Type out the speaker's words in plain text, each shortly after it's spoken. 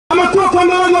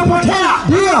wamepotea.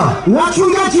 Ndio.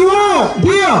 Wachungaji wao.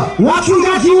 Ndio.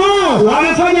 Wachungaji wao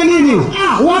wamefanya nini?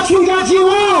 Wachungaji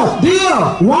wao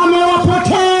ndio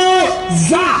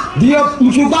wamewapoteza. Ndio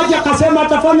mchungaji akasema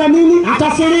atafanya nini?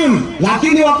 Atasilimu.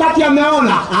 Lakini wakati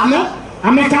ameona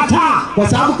amekataa, kwa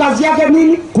sababu kazi yake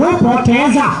nini?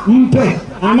 Kupoteza. Mpe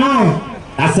anayo.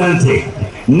 Asante.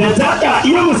 Nataka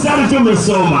hiyo mstari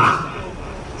tumesoma.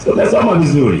 Umesoma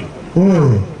vizuri.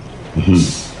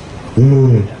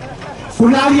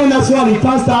 Kuna aliye na swali?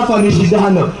 Pastor, hapa ni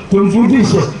shidano,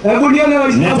 tumfundishe. Hebu nione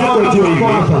Waislamu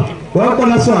hapa. Wako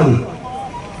na swali?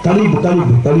 Karibu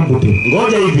tu.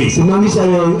 Ngoja hivi. Simamisha,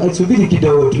 subiri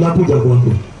kidogo, tunakuja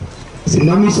kwako.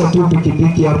 Simamisha tu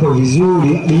pikipiki hapo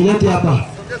vizuri. Nilete hapa.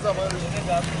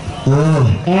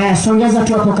 Songeza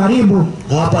tu hapo karibu.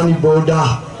 Hapa ni boda.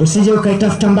 Usije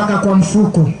ukaitafuta mpaka kwa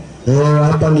mfuko.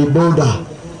 Hapa ni boda.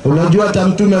 Unajua hata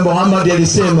Mtume Muhammad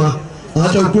alisema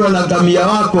hata ukiwa na ngamia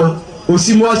wako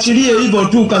usimwachilie hivyo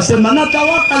tu ukasema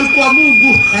natawakali kwa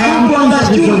Mungu.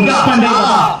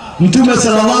 Mtume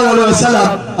sallallahu alaihi wasallam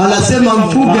anasema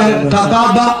mfuge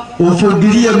kababa,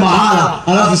 ufugilie mahala,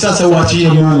 alafu sasa uachie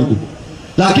Mungu.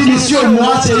 Lakini sio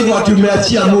muache hivyo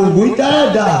atumeachia Mungu.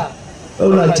 Itaenda.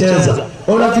 Unacheza.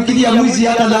 Unafikiria mwizi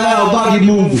hata na yeye obagi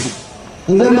Mungu.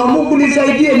 Unasema Mungu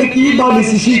nisaidie nikiiba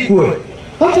nisishikwe.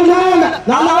 Hata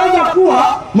na anaweza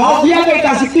kuwa maovu yake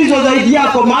itasikizwa zaidi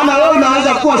yako, maana wewe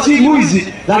unaweza kuwa si mwizi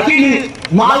lakini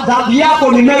madhambi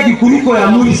yako ni mengi kuliko ya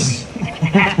mwizi.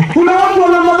 Kuna watu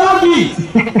wana madhambi.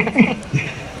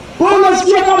 Wewe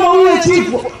unasikia kama ule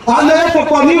chifu amewekwa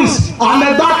kwa news,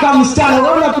 amebaka msichana,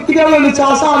 wewe unafikiria wewe ni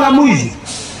sawa na mwizi?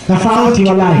 Tofauti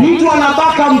wallahi. Mtu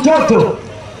anabaka mtoto,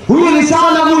 huyo ni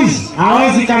sawa na mwizi?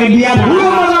 Hawezi karibiana.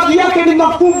 Huyo madhambi yake ni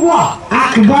makubwa.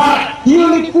 Akbar. Hiyo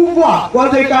ni kubwa.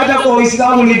 Kwanza ikaenda kwa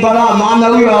Uislamu ni balaa, maana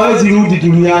huyo hawezi rudi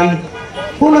duniani.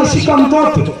 Unashika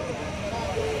mtoto.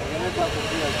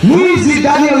 Mwizi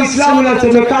ndani ya Uislamu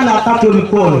inasemekana akatwe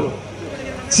mkono.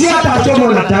 Si hata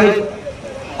achomwe na taifa.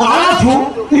 Alafu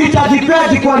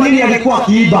itadipedi kwa nini alikuwa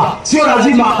kiiba. Sio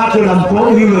lazima akatwe na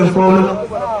mkono yule mkono.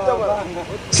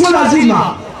 Sio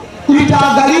lazima.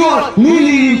 Itaangaliwa nini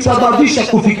ilimsababisha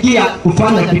kufikia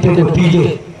kufanya kitendo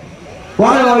kile.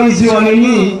 Wale waizi wa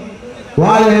nini,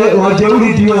 wale wajeuri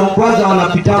ndio kwanza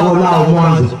wanapitago nao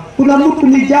mwanzo. Kuna mtu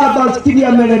ni jaba sikili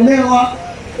amelemewa,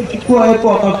 chukua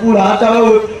hapo akakula. Hata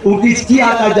wewe ukisikia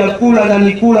hata jakula na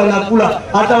nikula na kula,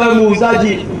 hata wewe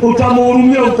muuzaji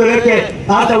utamhurumia, upeleke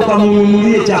hata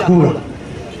ukamnunulie chakula.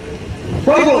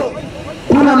 Kwa hivyo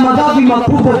kuna madhambi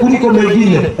makubwa kuliko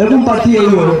mengine. Hebu mpatie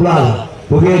huyo brother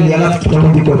pogeni, alafu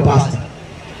tutarudi kwa pastor.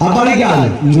 Habari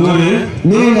gani? Nzuri.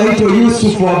 Mimi naitwa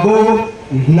Yusuf wa Bogo.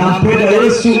 Nampenda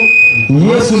Yesu.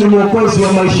 Yesu ni mwokozi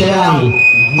wa maisha yangu.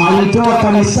 Alitoa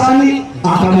kanisani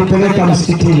akanipeleka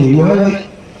msikitini. Wewe?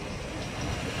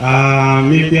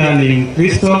 Mimi pia ni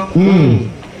Mkristo.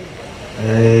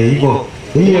 Hivyo.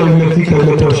 Hiyo imefika,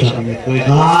 imetosha.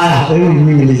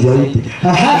 Mimi ni zaidi.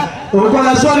 Uko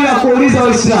na swali la kuuliza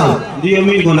Waislamu? Ndio,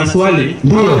 mimi niko na swali.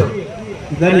 Ndio.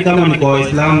 Sidhani kama ni kwa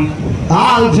Waislamu.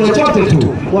 Chochote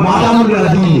tu. Maadamu ni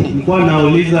dini. Nilikuwa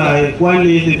nauliza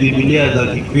kwani hizi Biblia za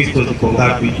Kikristo ziko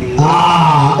ngapi?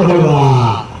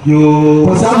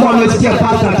 Kwa sababu amesikia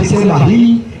pastor akisema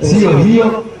hii sio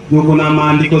hiyo. Kuna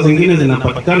maandiko zingine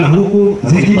zinapatikana huku,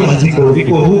 zingine haziko.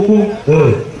 Ziko huku.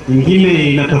 Nyingine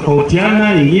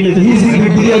inatofautiana, nyingine hizi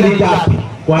Biblia ni ngapi?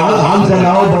 Kwa Hamza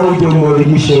naomba uje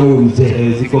muelimishe huyu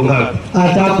mzee. Ziko ngapi?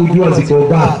 Hata kujua ziko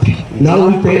ngapi na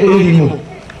umpe elimu.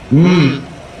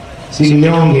 Si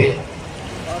nyonge.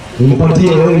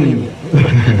 Umpatie elimu.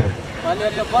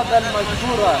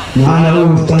 Maana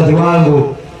huyu ustadhi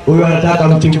wangu huyu anataka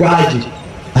mchungaji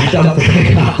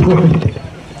atampeleka kule.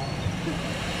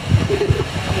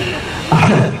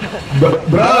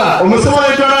 Brother, umesema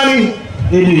unaitwa nani?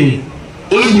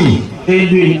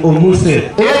 Edwin Omuse.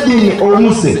 Edwin.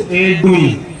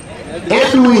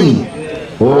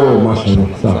 Mashallah.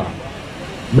 Sawa.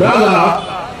 Brother,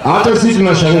 hata sisi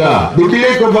tunashangaa. Biblia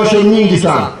iko version nyingi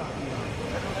sana.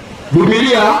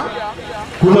 Biblia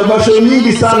kuna version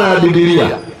nyingi sana ya Biblia.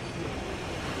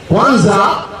 Kwanza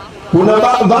kuna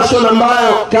version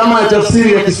ambayo kama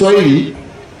tafsiri ya Kiswahili,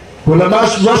 kuna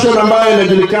version ambayo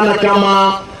inajulikana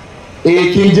kama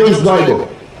King James Bible.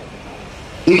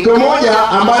 Iko moja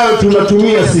ambayo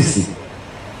tunatumia sisi.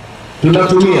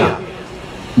 Tunatumia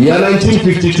ya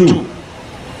 1952.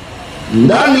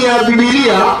 Ndani ya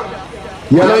Biblia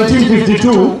ya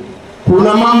 1952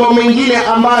 kuna mambo mengine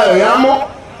ambayo yamo,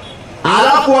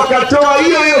 alafu wakatoa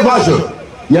hiyo version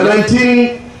ya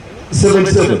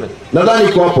 1977. Nadhani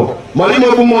iko hapo. Mwalimu,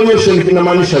 hebu muonyeshe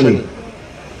kinamaanisha nini.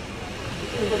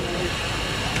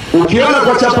 Ukiona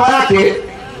kwa chapa yake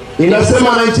Inasema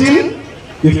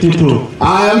 1952.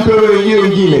 Aya, mpe wewe hiyo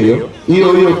nyingine hiyo.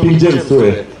 Hiyo King James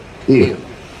wewe. Hiyo.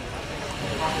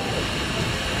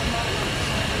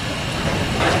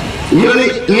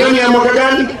 Hiyo ni ya mwaka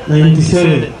gani?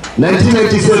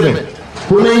 1997.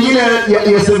 Kuna nyingine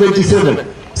ya 77.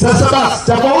 Sasa basi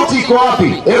tofauti iko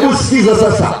wapi? Hebu sikiza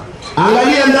sasa.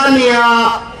 Angalia ndani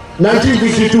ya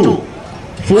 1952.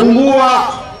 Fungua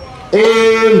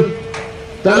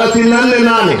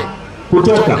 34:8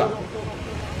 kutoka.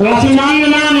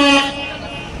 34:8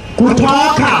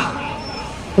 kutoka.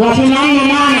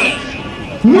 34:8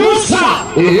 Musa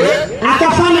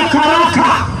akafanya karaka.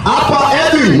 Hapa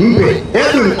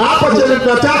Edwin hapa je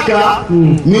tunataka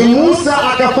ni Musa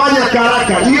akafanya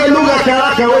karaka. Hiyo lugha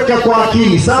karaka weka kwa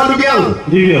akili. Sawa ndugu yangu?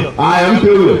 Ndivyo. Haya,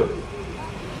 mpe huyo.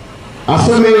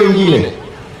 Asome wengine.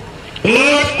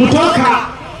 Kutoka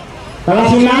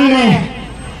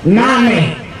 34:8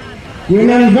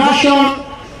 Union Version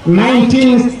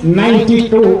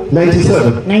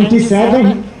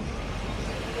 1997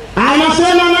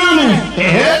 anasema 8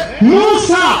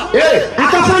 Musa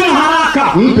akafanya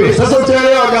haraka. Mpe sasa,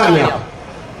 utaelewa gani hapa?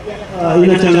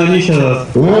 Inachanganyisha sasa.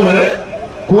 Umeona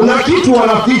kuna kitu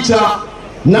wanaficha,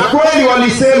 na kweli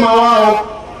walisema wao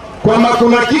kwamba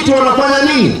kuna kitu wanafanya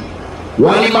nini,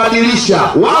 walibadilisha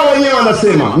wao wenyewe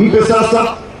wanasema. Mpe sasa,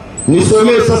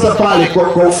 nisomee sasa pale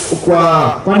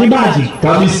kwa dibaji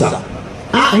kabisa.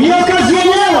 Hiyo kazi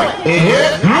yenyewe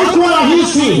haikuwa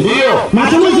rahisi. Ndio.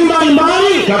 Matumizi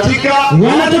mbalimbali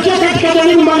yanatokea katika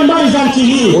janibu mbalimbali za nchi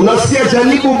hii. Unasikia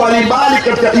janibu mbalimbali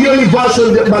katika hiyo ni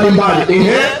version mbalimbali.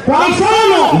 Kwa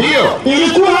mfano, ndio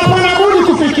ilikuwa hapana budi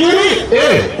kufikiri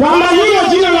kwamba hilo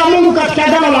jina la Mungu katika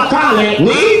Agano la Kale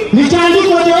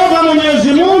litaandikwa Jehova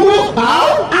Mwenyezi Mungu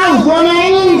au Bwana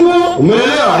Mungu.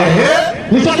 Umeelewa?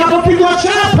 Litakapopigwa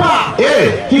chapa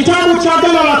kitabu cha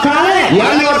Agano la Kale,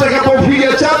 yani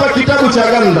watakapopiga chapa kitabu cha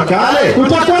Agano la Kale,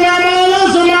 kutakuwa na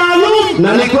maelezo maalum.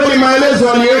 Na ni kweli maelezo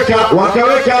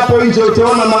wakaweka hapo nje.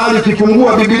 Utaona mahali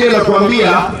kifungua Biblia na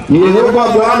kuambia Yehova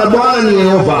Bwana, Bwana ni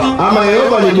Yehova, ama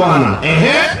Yehova ni Bwana.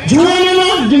 Jua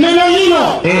neno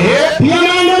hilo. Pia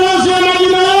maendelezo ya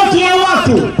majina yote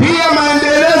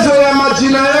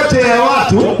ya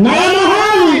watu. Na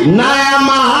ya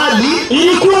mahali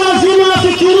ilikuwa lazima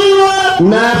afikiriwe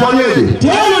na yafanyeje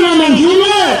tena na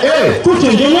mengine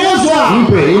kutengenezwa.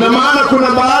 Mpe, ina maana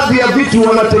kuna baadhi ya vitu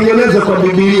wanatengeneza kwa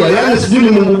Biblia. Yaani sijui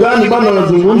ni Mungu gani bana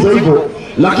wanazungumza hivyo,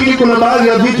 lakini kuna baadhi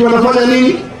ya vitu wanafanya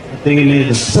nini?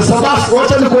 Tengeneza. Sasa basi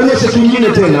wacha nikuonyeshe kingine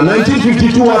tena.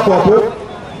 1952 hapo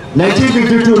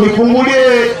 1952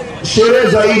 nifungulie sherehe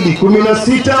zaidi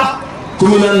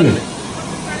 16:14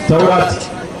 Taurati.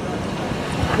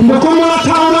 Kumbukumbu la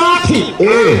Taurati.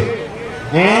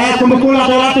 Kumbukumbu la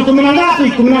Taurati 10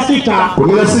 ngapi? 16.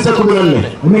 16:14.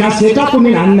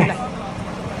 16:14.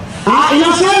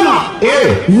 Inasema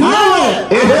nawe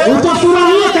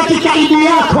utafurahia katika idi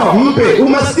yako. Mpe,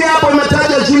 umesikia hapo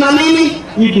imetaja jina nini?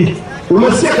 Idi.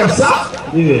 Umesikia kabisa?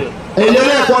 Ndivyo.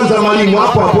 Endelea kwanza mwalimu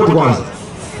hapo kwanza.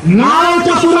 Nawe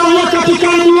utafurahia katika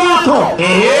idi yako.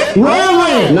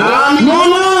 Wewe na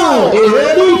mwanao,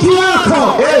 binti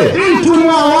yako,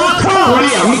 mtumwa wako.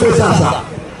 Mpe sasa.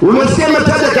 Umesikia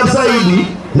imetaja kabisa idi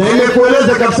na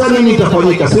imekueleza kabisa nini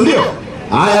itafanyika, si ndio?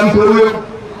 Haya, mpe huyo.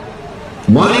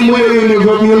 Mwalimu huyo ni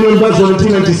Union Version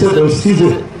 1997,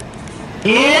 usikize.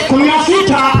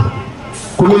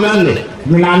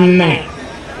 16:14.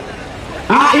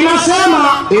 Inasema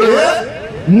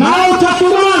na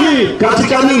utafurahi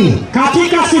katika nini?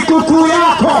 Katika sikukuu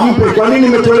yako. Mpe, kwa nini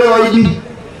imetolewa idi?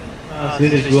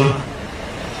 Siwezi jua.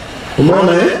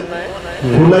 Umeona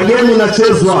kuna game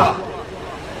inachezwa.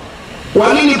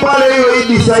 Kwa nini pale hiyo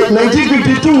idi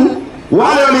 1952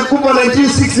 wale walikuwa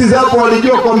 1960s hapo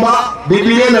walijua kwamba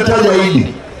Biblia inataja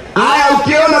idi. Haya,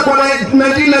 ukiona kwa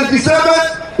 1997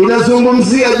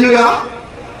 inazungumzia juu ya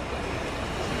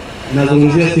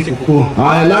sikukuu.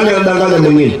 Haya, nani anadanganya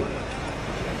mwingine?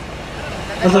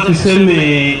 Sasa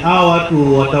tuseme hao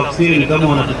watu watafsiri ni kama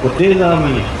wanatupoteza ama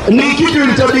ni kitu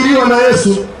ilitabiriwa na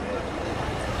Yesu.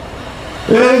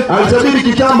 Alitabiri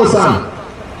kitambo sana.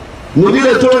 Ni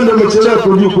vile tu ndio umechelewa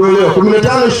kuelewa.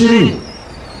 15:20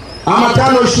 ama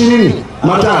 5:20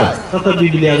 Mathayo. Sasa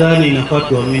Biblia gani inafaa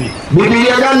tuamini?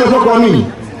 Biblia gani inafaa kuamini?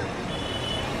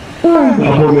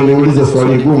 Hapo umeniuliza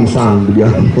swali gumu sana ndugu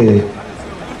yangu.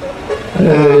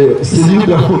 Sijui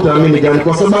utaamini gani,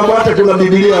 kwa sababu hata kuna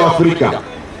Biblia ya Afrika.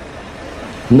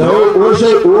 Na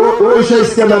wewe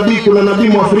ushaisikia nabii, kuna nabii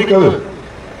Mwafrika wewe?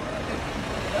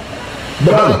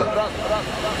 Brother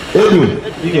Edwin,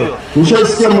 ndio.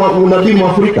 Ushaisikia nabii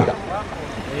Mwafrika?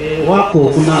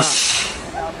 Wako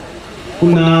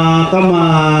kuna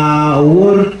kama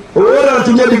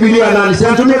anatumia anatumia Biblia nani? Si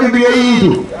anatumia Biblia hii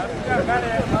tu.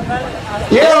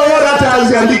 Yeye hata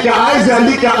aiziandika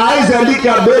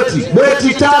beti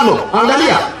 5.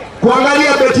 Angalia.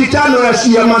 Kuangalia beti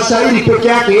 5 ya mashairi peke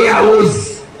yake yeye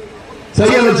hawezi.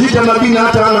 Sasa anajiita nabii na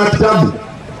hata hana kitabu.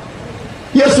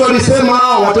 Yesu alisema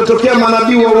watatokea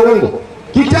manabii wa uongo.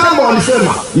 Kitambo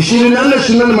alisema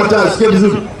 24 Mathayo, sikia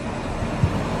vizuri.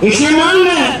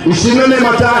 24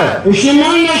 Mathayo.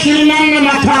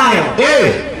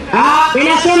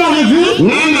 Inasema hivi.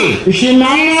 Nini?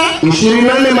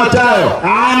 24 Mathayo.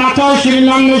 Mathayo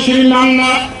 24.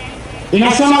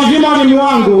 Inasema hivi mwalimu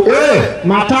wangu.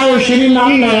 Mathayo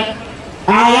 24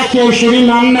 yake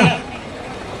 24.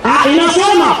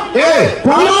 Inasema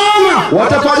kwa maana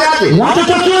watafanyaje?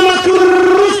 Watatokea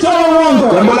makristo wa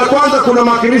uongo. Jambo la kwanza, kuna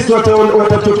makristo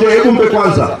watatokea. Hebu mpe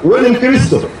kwanza. Wewe ni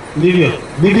Mkristo? Ndivyo.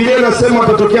 Biblia inasema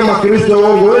watatokea makristo wa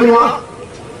uongo. Wewe ni wa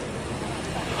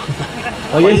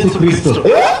Yesu Kristo.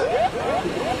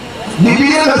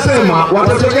 Biblia inasema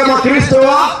watatokea makristo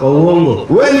wa uongo.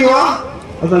 Wewe ni wa?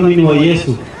 Sasa mimi ni wa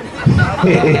Yesu.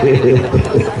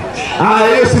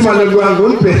 Yesu malengo yangu,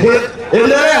 mpe.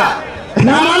 Endelea.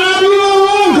 Na manabii wa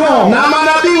uongo.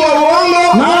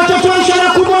 Na watatoa ishara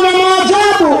kubwa na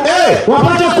maajabu.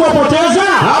 Wapate kuwapoteza.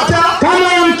 Hata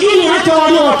kama yamkini hata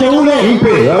walio wateule.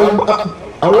 Mpe.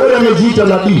 Awele amejiita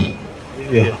nabii.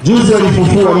 Ndivyo. Juzi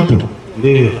alifufua mtu.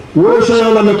 Ndivyo. Wewe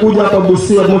ushaona amekuja hapa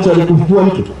Busia mmoja alikufufua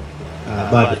mtu?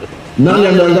 Bado. Nani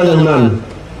anadanganya nani?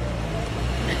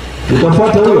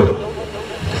 Utafuata huyo?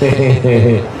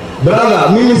 Brother,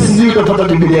 mimi sijui utafuata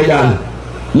Biblia gani.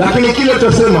 Lakini kile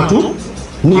tutasema tu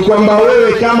ni kwamba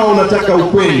wewe kama unataka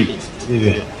ukweli,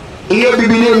 ndivyo. Hiyo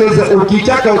Biblia inaweza,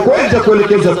 ukitaka ukweli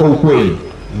itakuelekeza kwa ukweli.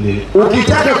 Ndivyo.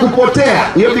 Ukitaka kupotea,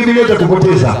 hiyo Biblia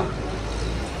itakupoteza.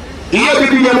 Hiyo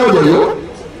Biblia moja hiyo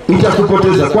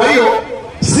itakupoteza. Kwa hiyo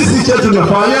sisi chetu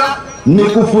tunafanya ni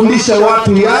kufundisha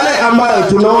watu yale ambayo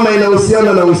tunaona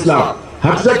inahusiana na Uislamu.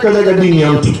 Hatutaki kanyaga dini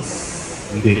ya mtu.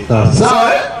 Ndivyo.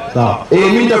 Sawa? Sawa.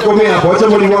 Mimi nitakomea hapo. Acha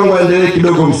mwalimu wangu aendelee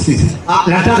kidogo msikize.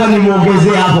 Nataka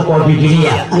nimuongezee hapo kwa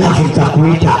Biblia, alafu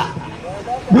nitakuita.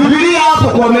 Biblia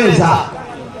hapo kwa meza.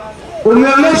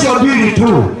 Umeonyeshwa mbili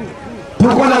tu.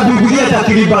 Tuko na Biblia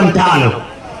takriban 5.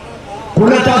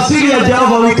 Kuna tafsiri ya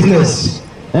Jehovah Witness.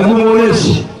 Hebu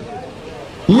muoneshe.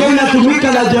 Hiyo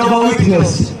inatumika na Jehovah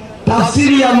Witness.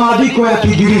 Tafsiri ya maandiko ya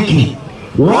Kigiriki.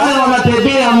 Wale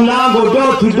wanatembea mlango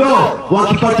door to door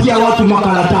wakipatia watu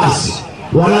makaratasi.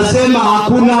 Wanasema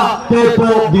hakuna pepo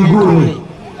mbinguni.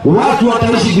 Watu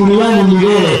wataishi duniani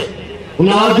milele.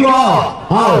 Unawajua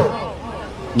hao?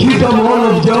 Kingdom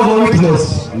of Jehovah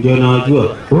Witness. Ndio nawajua.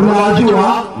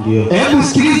 Unawajua? Ndio. Hebu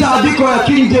sikiliza andiko ya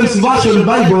King James Version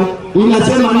Bible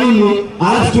inasema nini?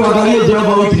 Alafu tuangalie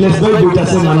Jehovah Witness Bible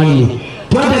itasema nini.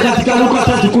 Twende katika Luka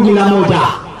 3:11.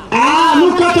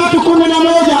 Luka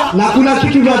 3:11. Na kuna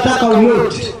kitu nataka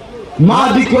unote.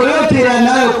 Maandiko yote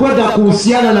yanayokwenda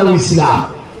kuhusiana na Uislamu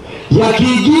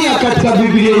yakiingia katika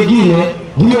Biblia nyingine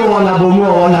ndio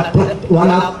wanabomoa,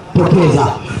 wanapoteza.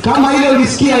 Kama ile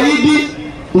ulisikia Idi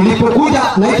ilipokuja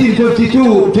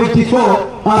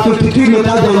 1952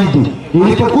 imetaja Idi.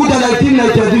 Ilipokuja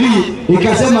 1993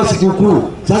 ikasema sikukuu.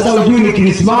 Sasa hujui ni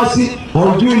Krismasi,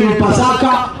 hujui ni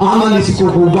Pasaka ama ni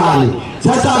sikukuu gani.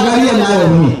 Sasa angalia nayo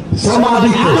hii. Soma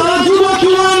andiko. Anajibu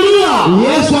akiwaambia.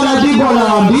 Yesu anajibu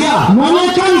anawaambia, mwenye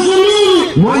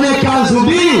kanzu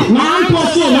mbili na mpe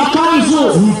asiye na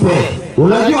kanzu mpe.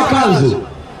 Unajua kanzu?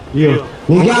 Ndio.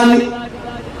 Ni gani?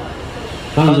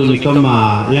 Kanzu ni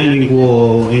kama yani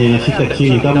nguo yenye nashika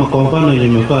chini, kama kwa mfano yenye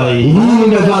imevaa hii. Hii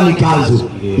imevaa ni kanzu.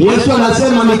 Yesu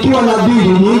anasema nikiwa na mbili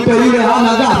nimpe yule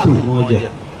hana ngapi? Moja.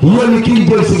 Hiyo ni King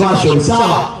James Version,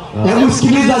 sawa? Hebu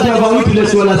sikiliza Jehovah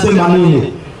Witness wanasema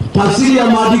nini. Tafsiri ya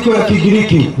maandiko ya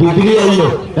Kigiriki, Biblia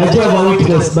hiyo ya Jehovah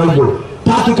Witness Bible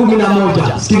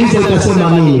 3:11. Sikiliza itasema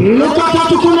nini. Luka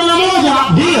 3:11.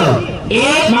 Ndio.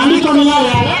 Maandiko ni yale.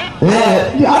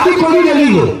 Andiko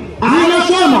lile.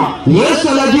 Anasema Yesu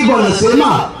anajibu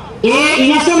anasema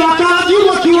inasema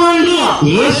akajibu akiwaambia.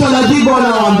 Yesu anajibu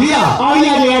anawaambia.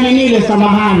 Yani nile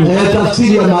samahani.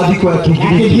 Tafsiri ya maandiko ya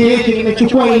Kigiriki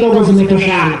nimechukua ndogo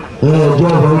zimetoshana.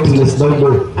 Jehovah Witness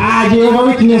Bible. Jehovah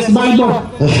Witness Bible.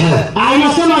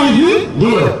 Inasema hivi.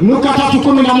 Ndio. Luka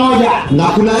 3:11. Na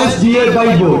kuna SDA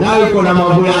Bible nayo iko na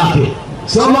mambo yake.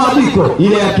 Soma andiko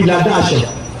ile ya Kiladasha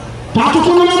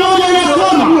 3:11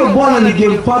 inasema. Huyo bwana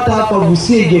ningempata hapa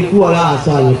Busia ingekuwa raha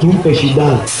sana, tumpe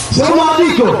shidani. Soma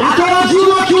andiko.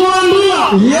 Akawajibu akiwaambia.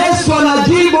 Yesu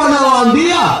anajibu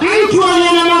anawaambia, mtu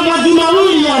aliye na mavazi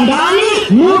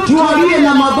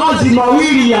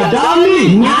mawili ya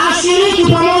ndani na ashiriki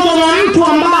pamoja na mtu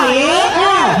ambaye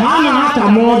hana hata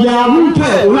moja.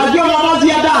 Mpe. Unajua mavazi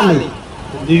ya Qur'ani?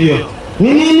 Ndio.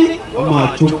 Ni nini? Kama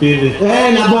chupi hivi.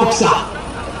 Na boxer.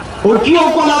 Ukiwa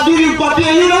uko na bili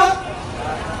upatie hilo?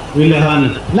 Vile hana.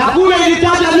 Na kule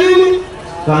ilitaja nini?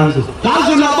 Kanzu.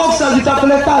 Kanzu na boxer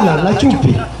zitapelekana na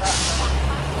chupi.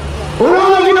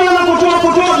 Unaona vile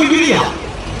wanapotoa Biblia.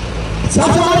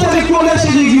 Sasa wacha nikuoneshe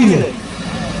nyingine.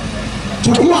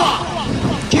 Chukua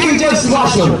King James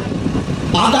Version.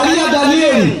 Angalia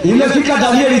Danieli, imefika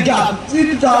Danieli gapi? Sisi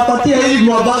tutawapatia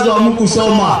elimu ambazo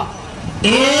hamkusoma.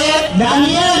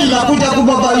 Danieli nakuja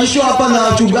kubabaishwa hapa na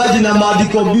wachungaji na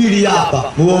maandiko mbili hapa.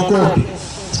 Muokoke.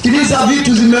 Sikiliza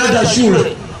vitu zimeenda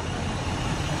shule.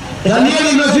 Danieli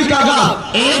imefika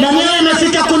gapi? Danieli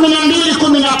imefika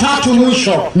 12:13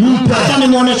 mwisho. Acha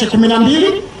nimuoneshe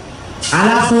 12.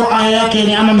 Alafu aya yake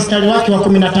ni ama mstari wake wa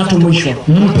 13 mwisho.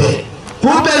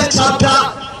 Kumbe chapter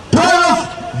 12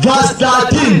 verse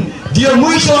 13 ndio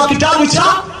mwisho wa kitabu cha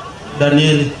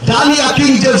Danieli. Ndani ya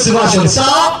King James Version.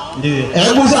 Sawa? Ndio.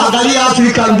 Hebu angalia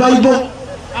African Bible.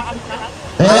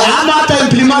 Ama hata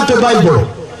Implemento Bible.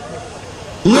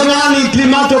 Hiyo nani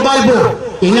Implemento Bible?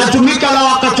 Inatumika na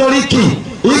Wakatoliki.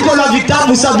 Iko na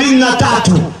vitabu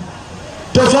 73.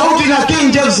 Tofauti na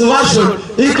King James Version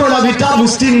iko na vitabu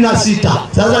 66.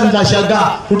 Sasa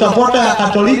nitashangaa tutapata ya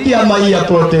Katoliki ama hii ya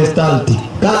Protestanti.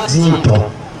 Kazi ipo.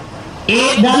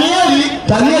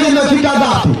 Danieli imefika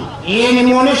gapi?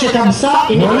 Nimuoneshe kabisa.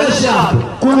 Muoneshe hapo.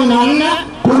 14.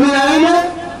 14.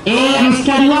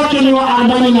 Mstari wake ni wa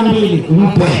 42.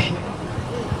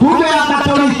 Kumbe ya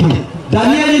Katoliki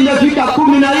Danieli imefika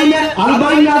 14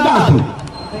 43.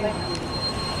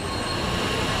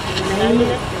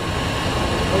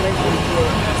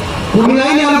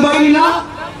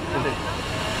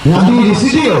 Na mbili, si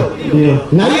ndio? Ndio.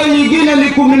 Na hiyo nyingine ni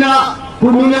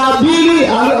 12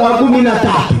 au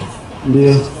 13.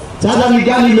 Ndio. Sasa ni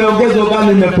gani imeongezwa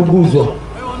gani imepunguzwa?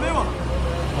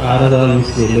 Sasa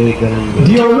msielewi gani.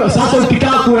 Ndio sasa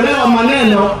ukitaka kuelewa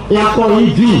maneno yako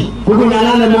hivi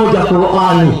 18:1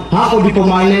 Qur'ani. Hapo ndipo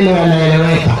maneno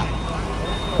yanaeleweka.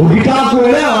 Ukitaka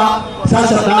kuelewa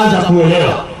sasa taanza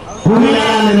kuelewa.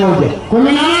 18:1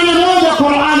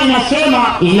 Qur'ani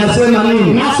inasema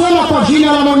nini? Nasoma kwa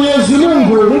jina la Mwenyezi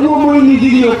Mungu. Ndio mwini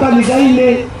ndio kanisa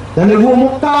ile. Na ndio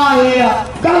mkae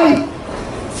kai.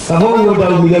 Kabongo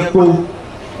daumileko.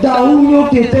 Daunyo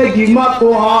ketegi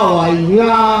mako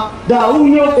hawainga.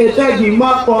 Daunyo ketegi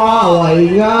mako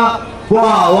hawainga. Kwa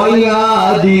hawainga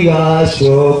diga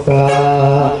shoka.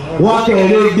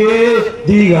 Wakelege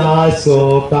diga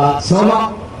soka. Soma.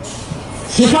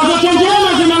 Sifa zote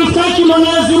njema zinamstahiki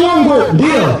Mwenyezi Mungu.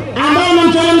 Ndio. Ambaye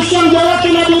amemteremshia mja wake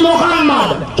Nabii Muhammad.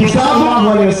 Sallallahu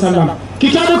alaihi wasallam.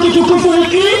 Kitabu kitukufu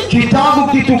hiki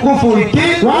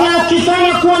wala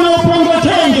kifanya kuwa na upongo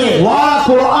tenge. Wala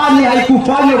Qur'ani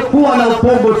haikufanya kuwa na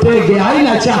upongo tenge,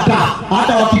 haina chaka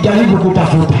hata wakijaribu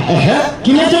kutafuta.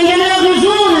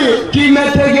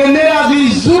 Kimetengenea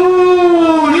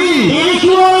vizuri. Ili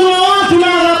kiwaonye watu na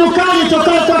adhabu kali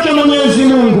tokayo kwake Mwenyezi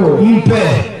Mungu.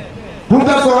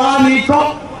 Kumbe Qur'ani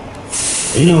iko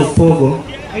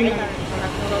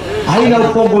haina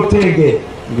upongo tenge.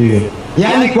 Ndio.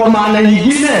 Yaani kwa maana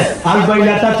nyingine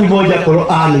 43:1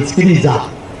 Qur'ani. Sikiliza.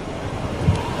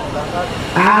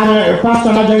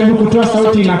 Pastor anajaribu kutoa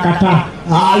sauti inakataa.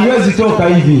 Haiwezi toka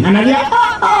hivi. Analia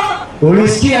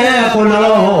Ulisikia yeye ako na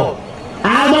roho.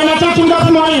 43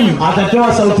 ngapi mwalimu?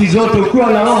 Atatoa sauti zote. Ukiwa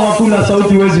na roho hakuna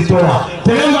sauti huwezi toa.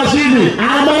 Teremka chini.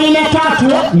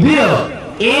 43. Ndio.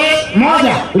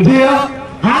 Moja. Ndio.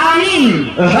 Amin.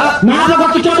 Na hapa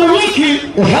kwa kitabu hiki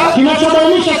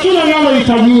kinachobainisha kila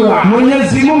yanayohitajiwa.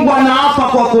 Mwenyezi Mungu anaapa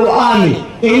kwa Qur'ani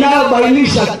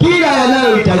inayobainisha kila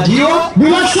yanayohitajiwa.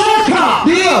 Bila shaka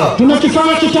ndio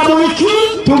tumekifanya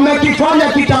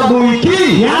kitabu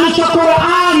hiki yani cha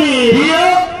Qur'ani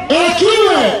ndio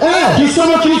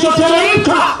kisomo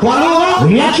kilichoteremka kwa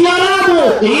lugha ya Kiarabu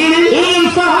ili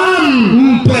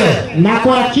mfahamu na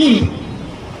kwa akili.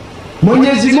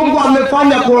 Mwenyezi Mungu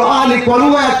amefanya Qur'ani kwa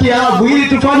lugha ya Kiarabu ili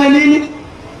tufanye nini?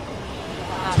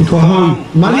 Tufahamu.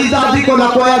 Maliza andiko na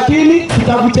kwa yakini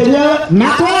kitabu chenyewe na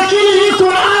kwa yakini ni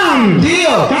Qur'an.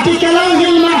 Ndio.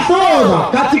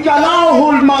 Katika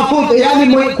Lauhul Mahfudh.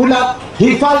 Yani kuna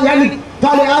hifadhi, yani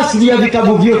pale asili ya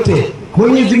vitabu vyote.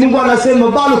 Mwenyezi Mungu anasema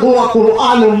bal huwa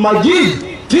Qur'anul Majid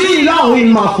fi Lauhul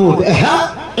Mahfudh.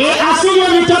 Asili ya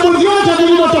vitabu vyote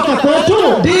vilivyotoka kwetu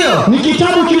ndio ni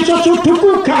kitabu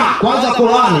kilichotukuka. Kwanza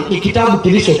Qur'ani ni kitabu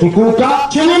kilichotukuka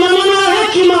chenye maneno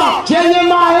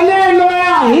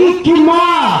ya hekima.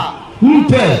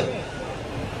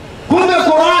 Kumbe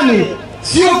Qur'ani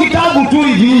sio kitabu tu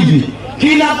hivi.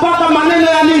 Kinapata maneno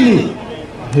ya nini?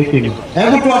 Hekima.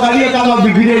 Hebu tuangalie kama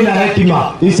Biblia ina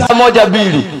hekima. Isa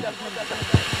 1:2.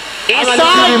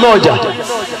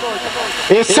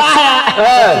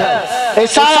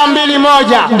 Isaya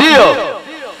 2:1. Ndio.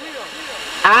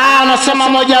 Anasema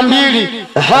 1-2.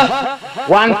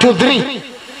 1 2 3.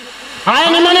 Haya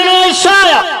ni maneno ya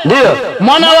Isaya. Ndio.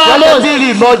 Mwana wa Amozi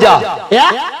 2:1. Ya?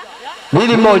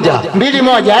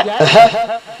 2:1.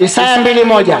 Isaya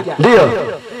 2:1. Ndio.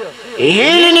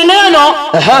 Hili ni neno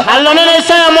alilonena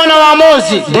Isaya mwana wa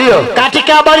Amozi. Ndio.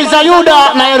 Katika habari za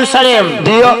Yuda na Yerusalemu.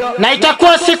 Ndio. Na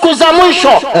itakuwa siku za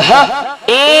mwisho.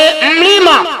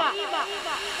 Mlima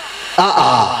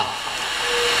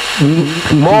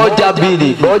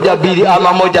 1-2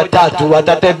 ama 1-3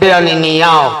 watatembea nini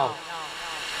yao?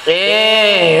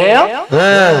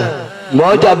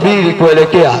 1-2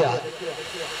 kuelekea.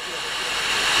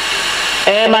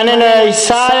 Maneno ya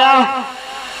Isaya.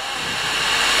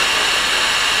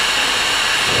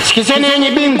 Sikizeni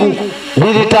yenye bingu.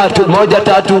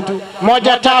 1-3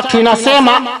 1-3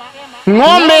 inasema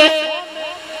ng'ombe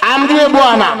amjue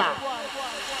Bwana.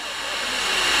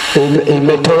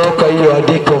 Imetoroka hiyo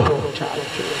andiko.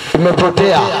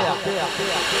 Imepotea.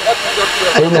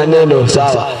 Haina neno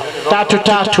sawa.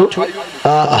 3:3.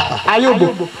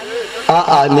 Ayubu.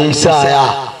 Ni Isaya.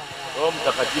 Roho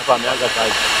Mtakatifu ameanza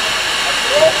kazi.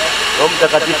 Roho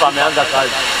Mtakatifu ameanza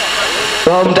kazi.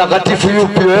 Roho Mtakatifu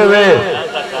yupi wewe?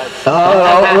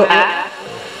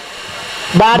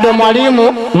 Bado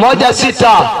mwalimu.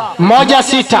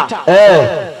 1:6.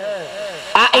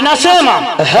 Inasema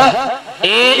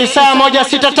Isaya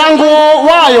 1:6 tangu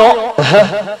wayo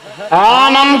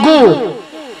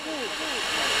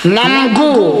na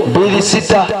mguu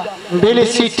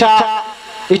 2:6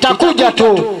 itakuja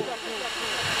tu,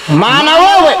 maana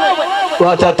wewe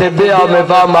watatembea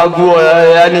wamevaa maguo,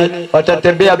 yani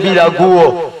watatembea bila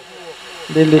guo.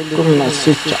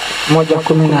 2:16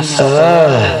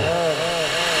 1:16.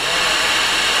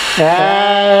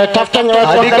 Tafuteni watu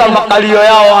andika makalio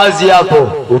yao wazi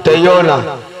hapo, utaiona.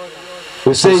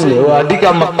 Hussein,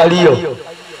 waandika makalio.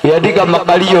 Uandika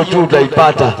makalio tu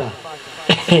utaipata.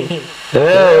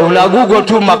 Una Google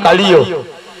tu makalio.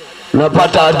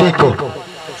 Unapata andiko.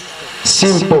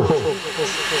 Simple.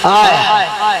 Haya.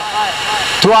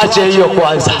 Tuache hiyo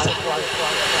kwanza.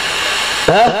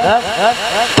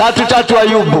 3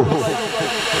 Ayubu.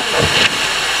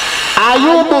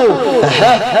 Ayubu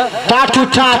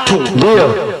 3:3.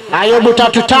 Ndio. Ayubu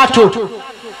 3:3.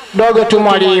 Dogo tu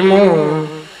mwalimu.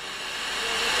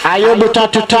 Ayubu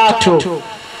 3:3.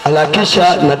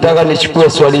 Alakisha nataka nichukue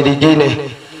swali lingine.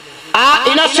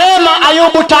 Inasema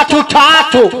Ayubu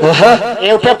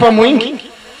 3:3. Upepo mwingi.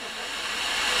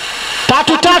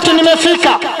 3:3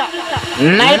 nimefika.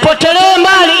 Na ipotelee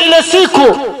mbali ile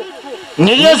siku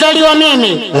niliyozaliwa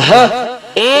mimi.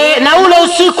 Na ule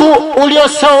usiku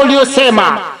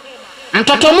uliosema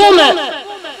mtoto mume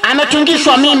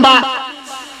ametungishwa mimba,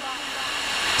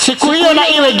 siku hiyo na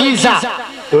iwe giza.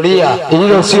 Tulia,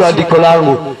 hilo sio andiko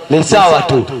langu. Ni sawa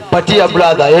tu. Patia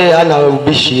brother, yeye hana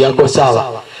ubishi, yako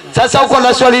sawa. Sasa uko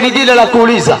na swali lingine la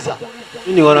kuuliza?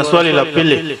 Mimi niko na swali la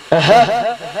pili.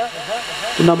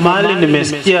 Kuna mahali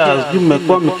nimesikia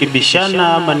umekuwa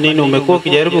mkibishana ama nini, umekuwa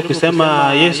ukijaribu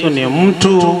kusema Yesu ni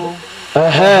mtu.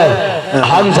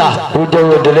 Hamza,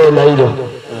 uendelee na hilo.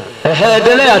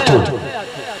 Endelea tu.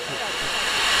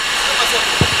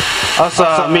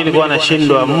 Sasa mimi nilikuwa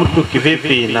nashindwa mtu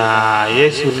kivipi na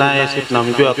Yesu, naye sisi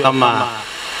tunamjua kama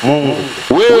Mungu.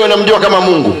 Wewe unamjua kama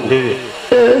Mungu? Ndivyo.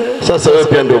 Sasa wewe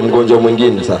pia ndio mgonjwa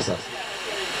mwingine sasa.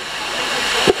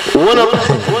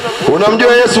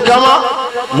 Unamjua Yesu kama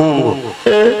Mungu.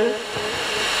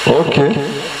 Okay.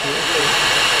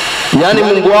 Yaani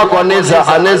Mungu wako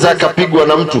anaweza akapigwa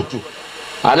na mtu.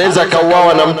 Anaweza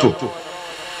kauawa na mtu.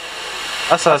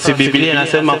 Sasa si Biblia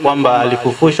inasema kwamba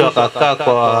alifufushwa akakaa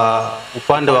kwa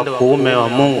upande wa kuume wa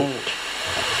Mungu.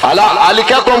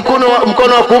 Alikaa kwa mkono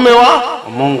wa kuume wa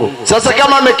Mungu. Sasa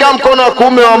kama amekaa mkono wa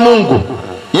kuume wa Mungu,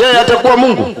 yeye atakuwa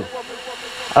Mungu?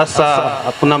 Sasa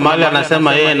kuna mahali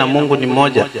anasema yeye na Mungu ni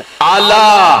moja.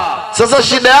 Sasa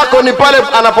shida yako ni pale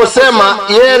anaposema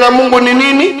yeye na Mungu ni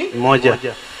nini? Moja.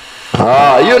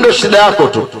 Hiyo ndio shida yako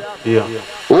tu. Ndio.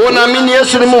 Wewe unaamini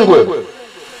Yesu ni Mungu wewe?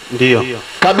 Ndio.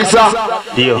 Kabisa?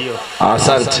 Ndio.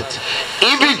 Asante.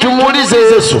 Hivi tumuulize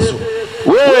Yesu.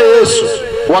 Wewe Yesu,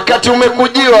 wakati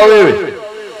umekujiwa wewe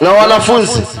na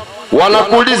wanafunzi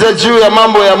wanakuuliza juu ya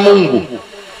mambo ya Mungu,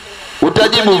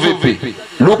 utajibu vipi?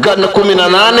 Luka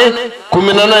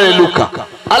 18 Luka.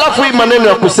 Alafu hii maneno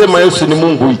ya kusema Yesu ni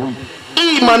Mungu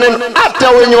hii maneno, hata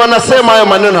wenye wanasema hayo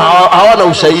maneno hawana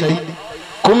ushahidi.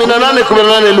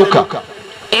 18 Luka.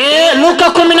 Luka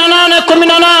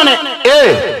 18:18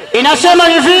 inasema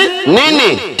hivi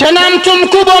nini? Tena mtu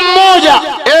mkubwa mmoja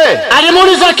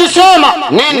alimuuliza akisema,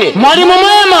 nini? Mwalimu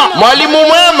mwema, Mwalimu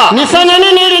mwema, nifanye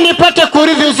nini ili nipate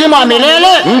kurithi uzima wa milele?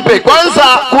 Mpe kwanza.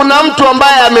 Kuna mtu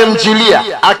ambaye amemjilia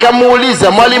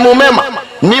akamuuliza, mwalimu mwema,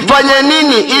 nifanye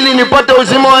nini ili nipate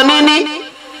uzima wa nini?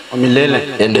 Wa milele.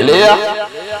 Endelea.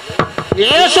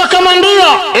 Yesu akamwambia,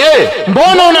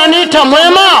 mbona unaniita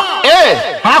mwema?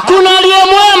 Hakuna aliye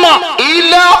mwema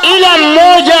ila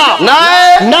mmoja,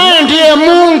 naye ndiye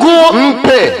Mungu.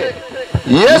 Mpe.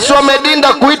 Yesu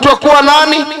amedinda kuitwa kuwa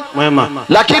nani? Mwema.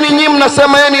 Lakini nyinyi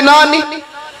mnasema yeye ni nani?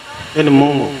 Yeye ni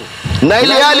Mungu. Na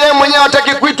ile hali yeye mwenyewe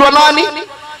hataki kuitwa nani?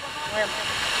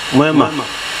 Mwema.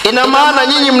 Ina maana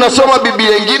nyinyi mnasoma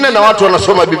Biblia nyingine na watu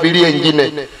wanasoma Biblia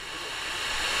nyingine.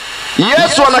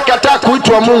 Yesu anakataa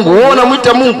kuitwa Mungu, wewe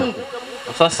unamuita Mungu.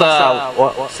 Sasa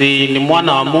si ni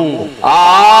mwana wa Mungu.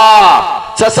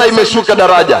 Sasa imeshuka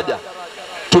daraja.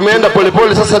 Tumeenda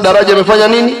polepole, sasa daraja imefanya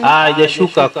nini?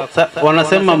 Haijashuka.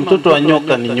 Wanasema mtoto wa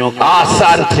nyoka ni nyoka.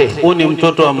 Asante. Huyu ni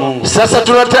mtoto wa Mungu. Sasa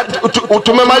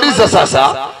tumemaliza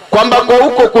sasa kwamba kwa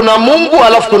huko kuna Mungu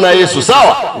alafu kuna Yesu,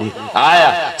 sawa?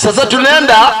 Haya, sasa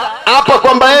tunaenda hapa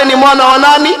kwamba yeye ni mwana wa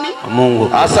nani? Wa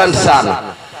Mungu. Asante sana.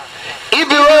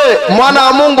 Hivi wewe mwana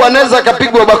wa Mungu anaweza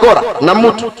kapigwa bakora na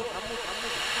mtu?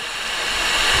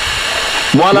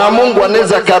 Mwana wa Mungu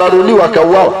anaweza kararuliwa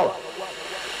akauawa?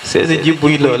 Siwezi jibu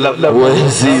hilo, labda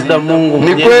Mungu.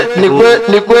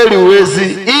 Ni kweli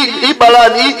uwezi. Hii balaa,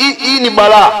 hii ni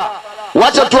balaa.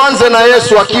 Wacha tuanze na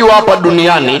Yesu akiwa hapa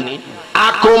duniani,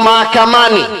 ako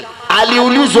mahakamani,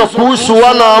 aliulizwa kuhusu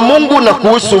wana wa Mungu na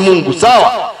kuhusu Mungu,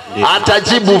 sawa?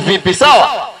 Atajibu vipi, sawa?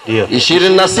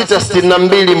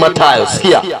 26:62 Mathayo.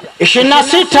 Sikia.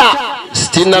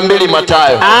 26:62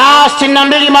 Mathayo.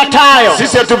 62 Mathayo.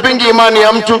 Sisi hatupingi imani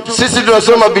ya mtu, sisi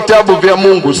tunasoma vitabu vya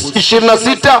Mungu.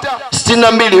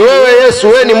 26:62. Wewe Yesu,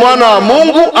 wewe ni mwana wa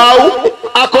Mungu au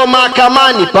ako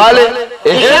mahakamani pale?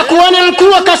 Kuhani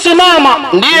mkuu akasimama.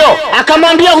 Ndio.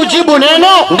 Akamwambia, hujibu neno?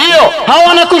 Ndio. Hao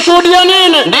wanakushuhudia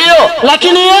nini? Ndio.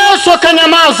 Lakini Yesu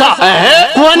akanyamaza.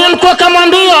 Kuhani mkuu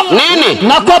akamwambia, nini?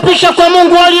 Nakuapisha kwa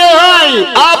Mungu aliye hai.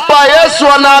 Hapa Yesu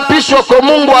anaapishwa kwa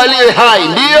Mungu aliye hai.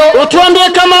 Ndio. Utuambie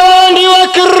kama wewe ndiwe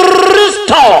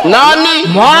Kristo. Nani?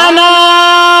 Mwana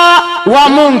wa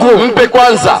Mungu. Mpe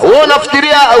kwanza. Wewe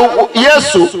unafikiria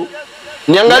Yesu?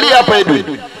 Niangalie hapa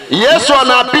Edwin. Yesu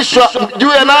anaapishwa juu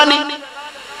ya nani?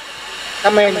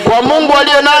 Kwa Mungu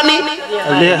aliye nani?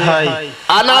 Aliye hai.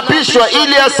 Anaapishwa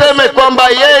ili aseme kwamba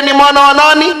yeye ni mwana wa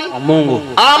nani? Wa Mungu.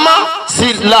 Ama si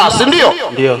ndio?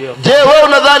 Ndio. Je, wewe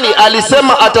unadhani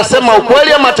alisema atasema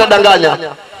ukweli ama atadanganya?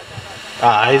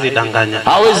 Hawezi danganya.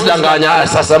 Hawezi danganya.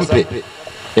 Sasa mpe.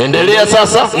 Endelea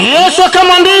sasa. Yesu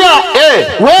akamwambia,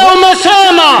 wewe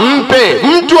umesema. Mpe.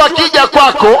 Mtu akija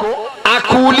kwako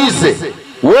akuulize,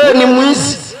 wewe ni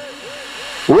mwizi,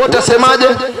 wewe utasemaje?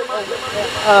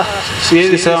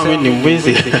 Siwezi sema mimi ni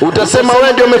mwizi. Utasema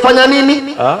wewe ndio umefanya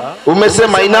nini?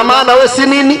 Umesema, ina maana wewe si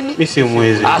nini? Mimi si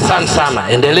mwizi. Asante sana.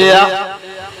 Endelea.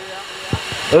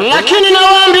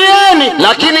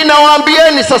 Lakini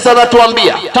nawaambieni sasa,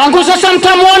 natuambia tangu sasa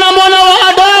mtamuona mwana wa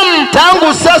Adamu.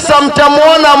 Tangu sasa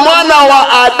mtamuona mwana wa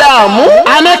Adamu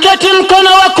ameketi mkono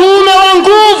wa kuume wa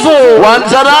nguvu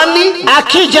wanzarani,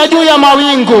 akija juu ya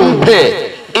mawingu.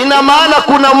 Ina maana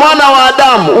kuna mwana wa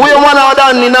Adamu. Huyo mwana wa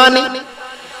Adamu ni nani?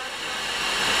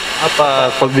 Hapa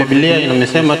kwa Biblia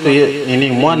inamesema tu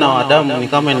nini, mwana wa Adamu ni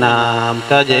kama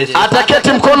inamtaja Yesu.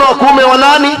 Ataketi mkono wa kuume wa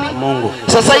nani? Mungu.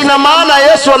 Sasa ina maana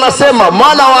Yesu anasema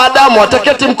mwana wa Adamu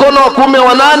ataketi mkono wa kuume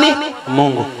wa nani?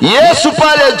 Mungu. Yesu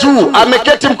pale juu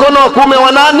ameketi mkono wa kuume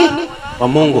wa nani? Wa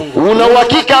Mungu. Una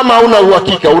uhakika ama una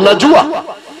uhakika? Unajua?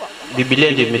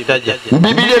 Biblia ndio imetaja.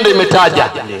 Biblia ndio imetaja.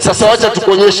 Sasa wacha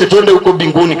tukuonyeshe, twende huko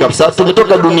mbinguni kabisa.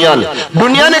 Tumetoka duniani.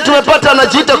 Duniani tumepata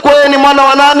anajiita kwa yeye ni mwana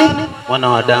wa nani? Mwana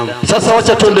wa Adamu. Sasa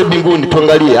wacha twende mbinguni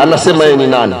tuangalie anasema yeye ni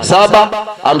nani.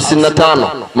 7:55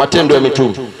 Matendo ya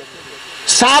Mitume.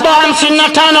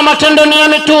 7:55 Matendo ni ya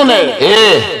Mitume.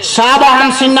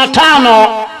 7:55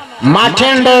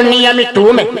 Matendo ni ya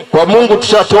Mitume. Kwa Mungu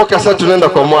tushatoka, sasa tunaenda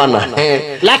kwa mwana.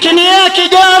 Lakini yeye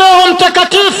akijaa Roho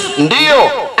Mtakatifu,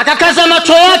 ndio akakaza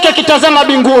macho yake akitazama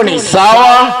mbinguni.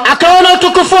 Sawa. Akaona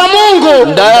utukufu wa Mungu.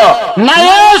 Ndio. Na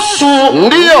Yesu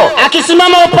ndio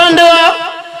akisimama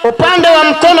upande wa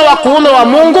mkono wa kuume wa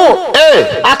Mungu.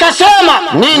 Akasema,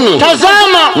 nini?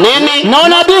 Tazama, nini?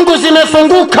 Naona mbingu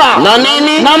zimefunguka. Na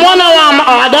nini? Na mwana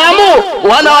wa Adamu.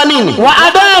 Wana wa nini? Wa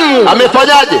Adamu.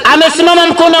 Amefanyaje? Amesimama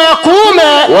mkono wa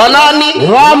kuume wa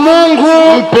nani? Wa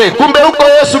Mungu. Mpe. Kumbe huko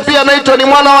Yesu pia anaitwa ni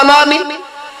mwana wa nani?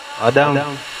 Adamu.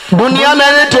 Duniani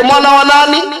anaitwa mwana wa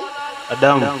nani?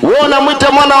 Adamu. Wewe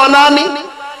unamwita mwana wa nani?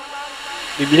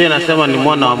 Biblia inasema ni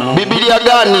mwana wa Mungu. Biblia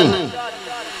gani?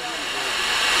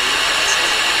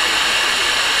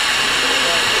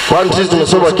 Kwani sisi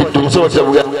tumesoma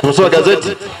kitabu gani? Tumesoma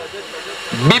gazeti?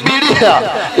 Biblia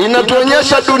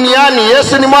inatuonyesha duniani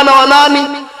Yesu ni mwana wa nani?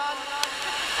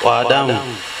 Wa Adamu.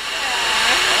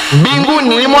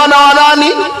 Mbinguni ni mwana wa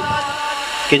nani?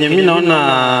 Kenye mimi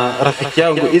naona rafiki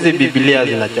yangu hizi Biblia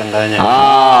zinachanganya.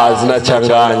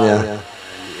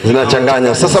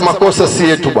 Zinachanganya. Sasa makosa si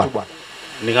yetu bwana.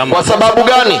 Kwa sababu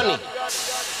gani?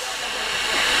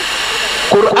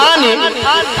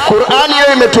 Qur'ani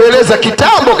yeye imetueleza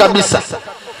kitambo kabisa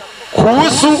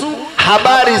kuhusu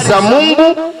habari za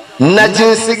Mungu na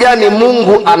jinsi gani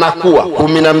Mungu anakuwa.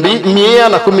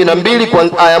 112 kwa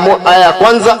aya ya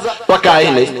kwanza mpaka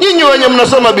aya 4. Ninyi wenye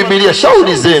mnasoma Biblia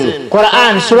shauri zenu.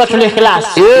 Qur'an suratul Ikhlas.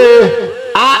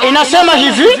 Inasema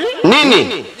hivi,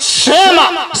 nini?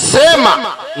 Sema.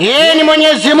 Yeye ni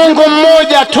Mwenyezi Mungu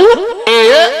mmoja tu.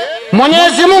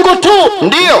 Mwenyezi Mungu tu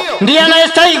ndiye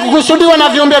anayestahili kukusudiwa na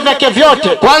viumbe vyake vyote.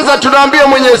 Kwanza tunaambia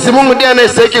Mwenyezi Mungu ndiye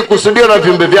anayestahili kukusudiwa na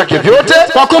viumbe vyake vyote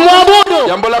kwa kumwabudu.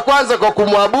 Jambo la kwanza kwa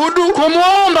kumwabudu,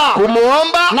 kumuomba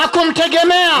na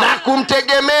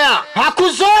kumtegemea.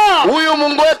 Hakuzaa. Huyu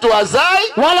Mungu wetu hazai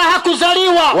wala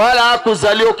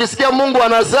hakuzaliwa. Ukisikia Mungu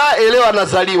anazaa, elewa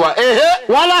anazaliwa.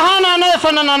 Wala hana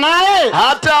anayefanana naye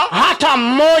hata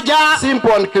mmoja.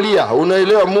 Simple and clear.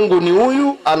 Unaelewa Mungu ni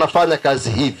huyu, anafanya kazi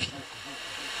hivi.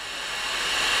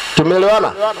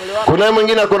 Tumeelewana? Kuna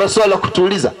mwingine akona swali la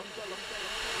kutuuliza?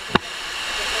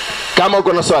 Kama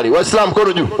uko na swali, Waislamu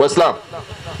mkono juu.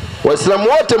 Waislamu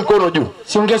wote mkono juu.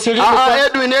 Si ungesilimu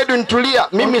Edwin tulia.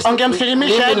 Mimi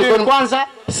ungemsilimisha Edwin kwanza.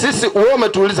 Sisi wewe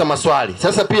umetuuliza maswali.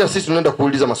 Sasa pia sisi tunaenda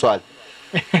kuuliza maswali.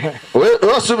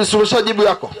 Wewe subisha jibu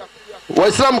yako.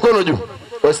 Waislamu mkono juu.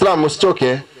 Waislamu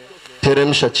usichoke.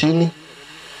 Teremsha chini.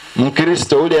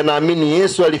 Mkristo yule anaamini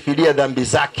Yesu alifidia dhambi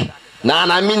zake na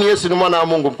anaamini Yesu ni mwana wa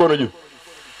Mungu, mkono juu.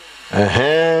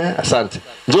 Asante.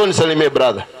 Njoo nisalimie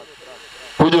brother.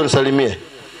 Kuja unisalimie.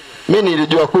 Mimi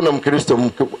nilijua kuna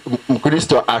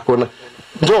Mkristo akona.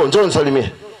 Njoo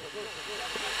nisalimie.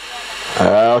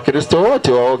 Wakristo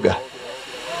wote waoga.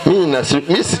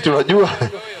 Mimi si tunajua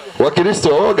Wakristo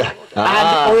waoga.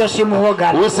 Huyo si muoga.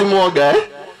 Huyo si muoga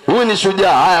Huyu ni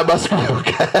shujaa. Haya basi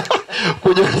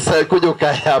kuja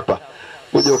ukae hapa.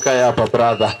 Kuja ukae hapa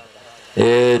brother.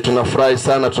 Tunafurahi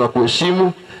sana,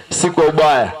 tunakuheshimu. Si kwa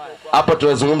ubaya. Hapa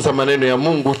tunazungumza maneno ya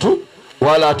Mungu tu.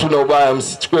 Wala hatuna ubaya,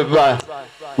 msichukue vibaya.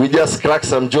 We just crack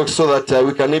some jokes so that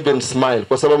we can even smile.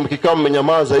 Kwa sababu mkikaa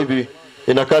mmenyamaza hivi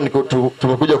inakaa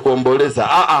tumekuja kuomboleza.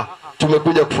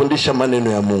 Tumekuja kufundisha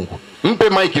maneno ya Mungu. Mpe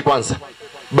maiki kwanza.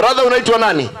 Brother unaitwa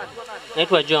nani?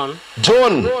 Naitwa John.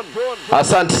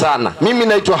 Asante sana. Mimi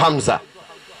naitwa Hamza.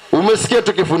 Umesikia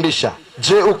tukifundisha.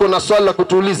 Je, uko na swali la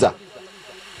kutuuliza?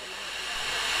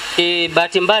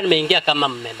 Bahati mbaya nimeingia kama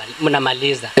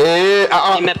mnamaliza.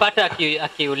 Nimepata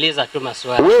akiuliza tu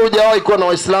maswali. Wewe hujawahi kuwa na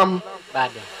Waislamu?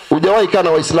 Bado. Hujawahi kaa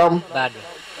na Waislamu? Bado.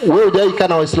 Wewe hujawahi kaa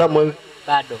na Waislamu wewe?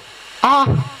 Bado.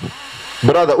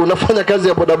 Brother, unafanya kazi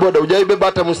ya bodaboda, hujawahi beba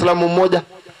hata Muislamu mmoja?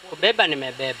 Kubeba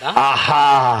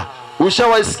nimebeba.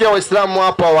 Ushawaisikia Waislamu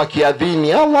hapa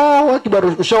wakiadhini? Allahu Akbar.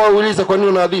 Ushawauliza kwa nini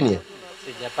unaadhini?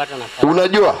 Sijapata nafasi.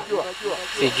 Unajua?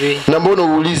 Sijui. Na mbona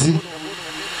uulizi?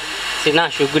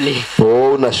 Sina shughuli.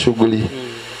 Una shughuli.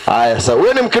 Haya, sasa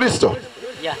wewe ni Mkristo?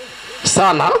 Yeah.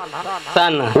 Sana?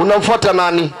 Unamfuata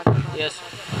nani?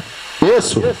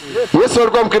 Yesu. Yesu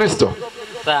alikuwa Mkristo?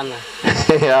 Sana.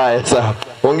 Haya, sawa.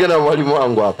 Ongea na mwalimu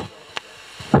wangu hapa.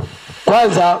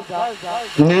 Kwanza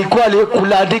nilikuwa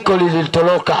kuna andiko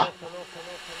lilitoroka.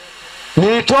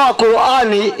 Nilitoa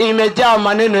Qur'ani imejaa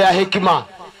maneno ya hekima.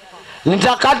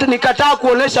 Nikataa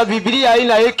kuonesha Biblia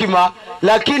haina hekima,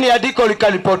 lakini andiko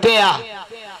likalipotea.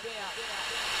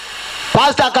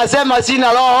 Pastor akasema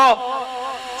sina roho.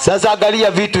 Sasa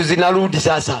angalia vitu zinarudi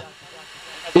sasa.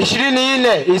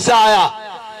 24 Isaya.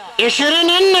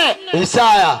 24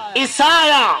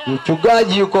 Isaya.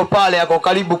 Mchungaji yuko pale, ako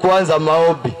karibu kuanza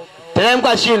maombi.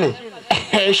 Teremka chini.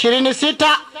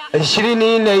 26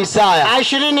 24 Isaya.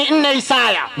 24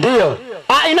 Isaya. Ndio.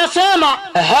 Inasema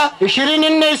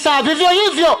 24 Isaya vivyo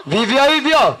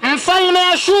hivyo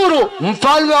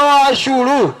mfalme wa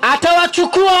Ashuru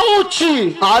atawachukua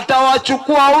uchi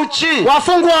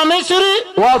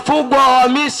wafungwa wa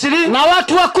Misri na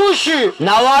watu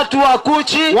wa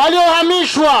Kushi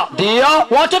waliohamishwa, ndio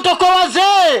watoto kwa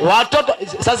wazee.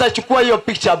 Sasa chukua hiyo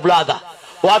picture brother.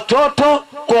 Watoto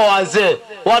kwa wazee,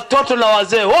 watoto na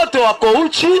wazee wote wako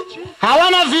uchi,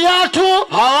 hawana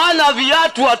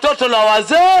viatu, watoto na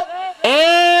wazee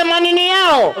manini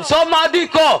yao. Soma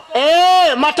andiko.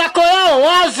 Matako yao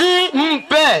wazi.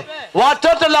 Mpe.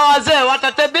 Watoto na wazee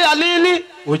watatembea nini?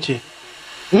 Uchi.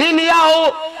 Nini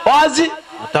yao wazi?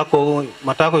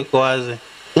 Matako iko wazi.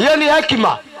 Hiyo ni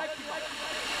hekima.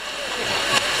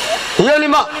 Hiyo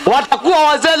ni watakuwa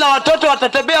wazee na watoto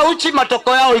watatembea uchi,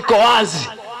 matoko yao iko wazi.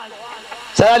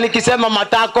 Sasa nikisema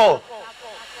matako,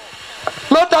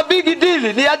 not a big deal,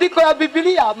 ni andiko ya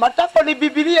Biblia. Matako ni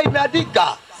Biblia imeandika.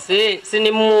 Si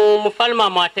ni mfalme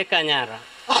amewateka nyara.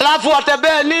 Alafu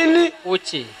watembea nini?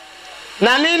 Uchi.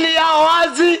 Na nini yao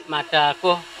wazi?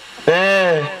 Matako.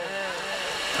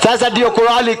 Sasa ndio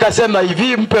Qur'ani ikasema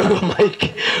hivi, mpe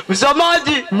maiki.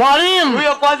 Msomaji, mwalimu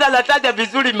huyo kwanza anataja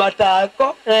vizuri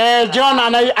matako. John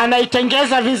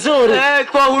anaitengeza vizuri.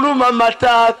 Kwa huruma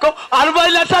matako.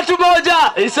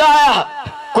 43:1 Isaya.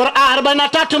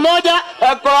 43:1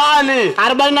 Qur'ani.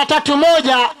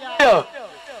 43:1.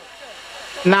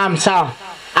 Naam, sawa.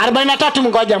 43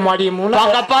 ngoja mwalimu.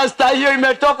 Paka pasta hiyo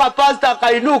imetoka, pasta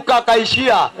kainuka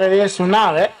akaishia. Yesu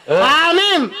nawe.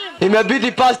 Amen.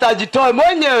 Imebidi pasta ajitoe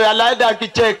mwenyewe, anaenda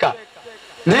akicheka.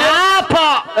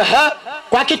 Hapa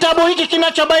kwa kitabu hiki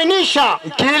kinachobainisha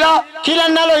kila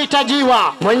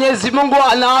linalohitajiwa. Mwenyezi Mungu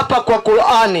anaapa kwa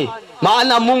Qur'ani,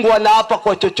 maana Mungu anaapa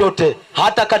kwa chochote.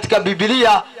 Hata katika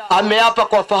Biblia ameapa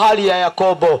kwa fahari ya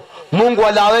Yakobo. Mungu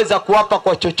anaweza kuapa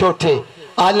kwa chochote.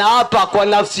 Anaapa kwa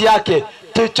nafsi yake.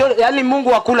 Yani Mungu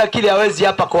hakuna kile hawezi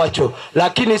hapa kwacho.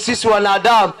 Lakini sisi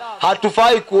wanadamu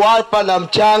hatufai kuapa na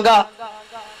mchanga.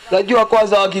 Najua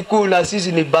kwanza Wakikuyu na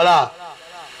sisi ni balaa.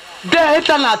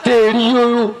 Hata na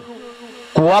teriyo.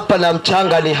 Kuapa na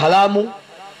mchanga ni haramu.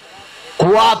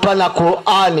 Kuapa na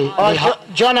Qur'ani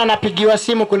John anapigiwa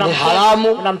simu, kuna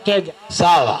haramu, kuna mteja.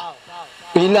 Sawa.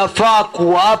 Inafaa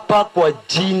kuapa kwa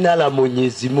jina la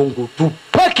Mwenyezi Mungu tu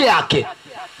peke yake.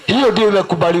 Hiyo ndio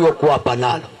imekubaliwa kuapa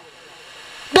nalo.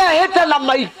 Hata na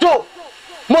maito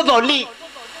modholi.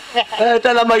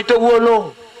 Hata na maito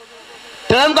uono.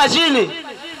 Teremka chini.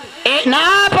 Na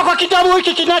hapa kwa kitabu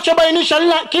hiki kinachobainisha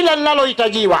kila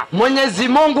linalohitajiwa. Mwenyezi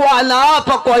Mungu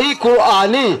anaapa kwa hii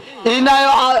Qur'ani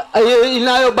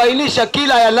inayobainisha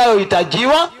kila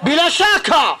yanayohitajiwa. Bila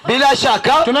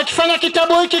shaka tunakifanya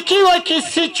kitabu hiki kiwe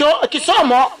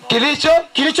kisomo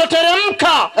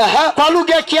kilichoteremka kwa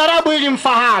lugha ya Kiarabu ili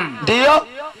mfahamu. Ndio.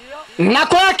 Na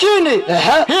kwa yakini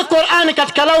hii Qur'ani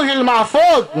katika Lauhil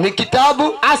Mahfuz ni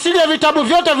kitabu asili ya vitabu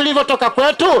vyote vilivyotoka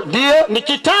kwetu. Ndio. Ni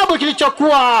kitabu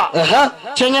kilichokuwa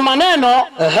chenye maneno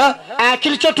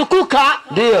kilichotukuka,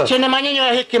 chenye maneno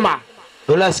ya hekima.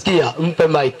 Unasikia? Mpe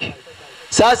mic.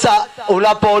 Sasa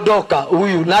unapoondoka,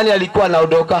 huyu nani alikuwa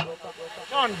anaondoka?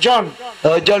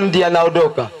 John ndiye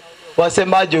anaondoka.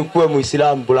 Wasemaje ukuwe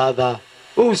Muislamu brother?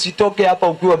 Usitoke hapa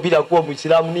ukiwa bila kuwa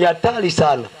Muislamu, ni hatari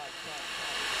sana.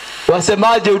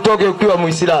 Wasemaje utoke ukiwa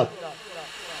Muislamu?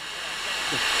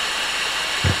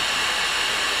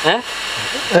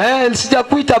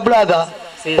 Sijakuita brother.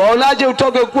 Waonaje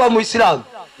utoke ukiwa Muislamu?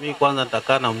 Mimi kwanza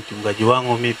nitakaa na mchungaji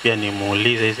wangu, mimi pia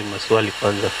nimuulize hizi maswali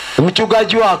kwanza.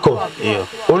 Mchungaji wako? Ndio.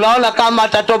 Unaona kama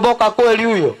atatoboka kweli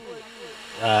huyo?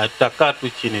 Tutakaa tu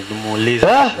chini tumuulize.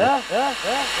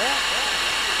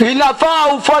 Inafaa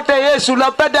ufuate Yesu,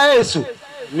 unapenda Yesu?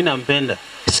 Mimi nampenda.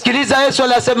 Sikiliza Yesu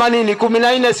anasema nini?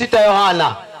 14:6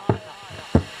 Yohana.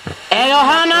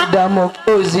 Yohana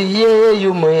Damokozi yeye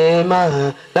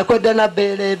mwema, na kwenda na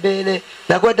bele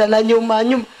na kwenda na nyuma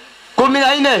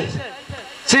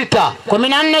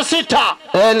 14:6.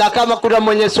 Na kama kuna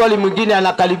mwenye swali mwingine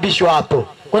anakaribishwa hapo.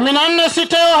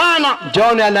 14:6 Yohana.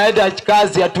 John anaenda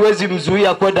kazi, hatuwezi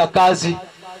mzuia kwenda kazi.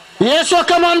 Yesu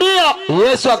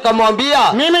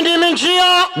akamwambia, mimi ndimi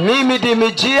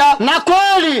njia na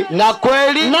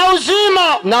kweli na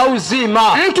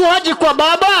uzima. Mtu haji kwa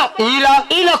Baba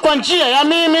ila kwa njia ya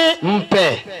mimi.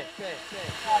 Mpe.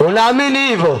 Unaamini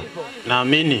hivyo?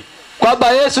 Naamini.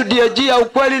 Kwamba Yesu ndiye njia,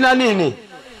 ukweli na nini?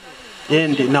 Yeye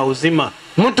ndiye na uzima.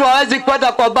 Mtu hawezi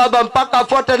kwenda kwa Baba mpaka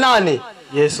afuate nani?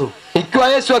 Yesu. Ikiwa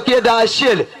Yesu akienda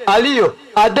Ashile, Alio,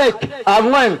 Adek,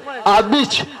 Amwen,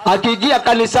 Abich, akiingia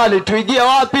kanisani, tuingie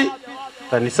wapi?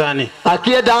 Kanisani.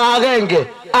 Akienda Arenge,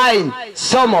 Ain,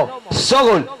 Somo,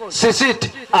 Sogol, Sisit,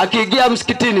 akiingia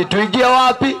msikitini, tuingie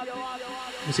wapi?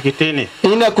 Msikitini.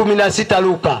 4:16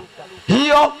 Luka.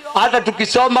 Hiyo hata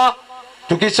tukisoma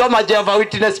Jehovah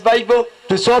Witness Bible,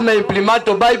 tusome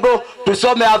Implemental Bible,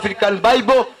 tusome African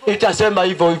Bible, itasema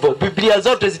hivyo. Biblia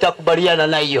zote zitakubaliana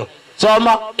na hiyo.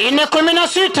 Soma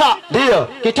 4:16. Ndio.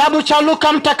 Kitabu cha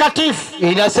Luka mtakatifu.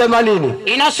 Inasema nini?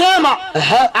 Inasema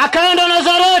akaenda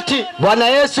Nazareti. Bwana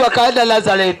Yesu akaenda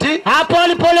Nazareti. Hapo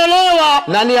alipolelewa.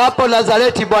 Nani hapo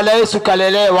Nazareti Bwana Yesu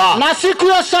kalelewa? Na siku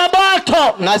ya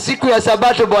Sabato. Na siku ya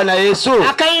Sabato Bwana Yesu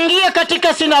akaingia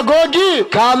katika sinagogi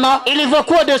kama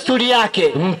ilivyokuwa desturi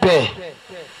yake. Mpe.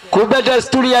 Kumbe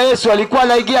desturi ya Yesu alikuwa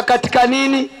anaingia katika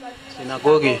nini?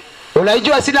 Sinagogi.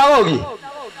 Unaijua sinagogi?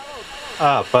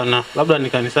 Hapana, labda ni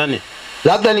kanisani.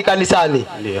 Labda ni kanisani.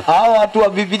 Ndio. Hao watu wa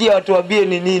Biblia watuambie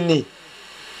ni nini?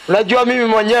 Unajua mimi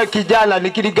mwenyewe kijana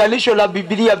nikilinganisho la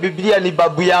Biblia, Biblia ni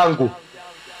babu yangu.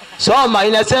 Soma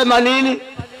inasema nini?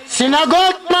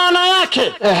 Sinagogi maana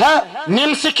yake ni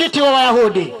msikiti wa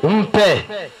Wayahudi. Mpe.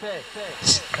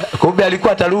 Kumbe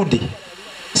alikuwa atarudi.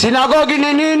 Sinagogi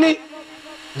ni nini?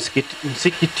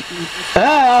 Msikiti.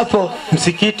 Hapo.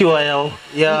 Msikiti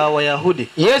ya Wayahudi.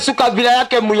 Yesu kabila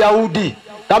yake Myahudi.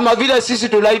 Kama vile sisi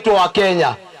tunaitwa wa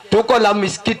Kenya. Tuko na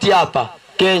misikiti hapa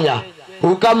Kenya.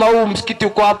 Kama huu msikiti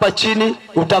uko hapa chini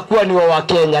utakuwa ni wa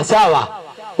Kenya, sawa?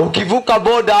 Ukivuka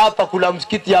boda hapa kuna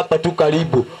msikiti hapa tu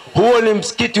karibu. Huo ni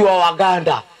msikiti wa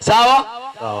Waganda, sawa?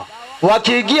 Sawa.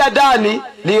 Wakiingia ndani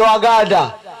ni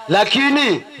Waganda,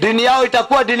 lakini dini yao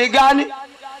itakuwa dini gani?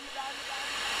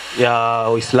 Ya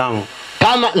Uislamu.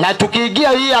 Kama na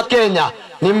tukiingia hii ya Kenya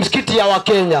ni msikiti ya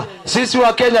Wakenya. Sisi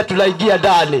wa Kenya tunaingia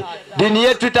ndani. Dini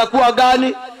yetu itakuwa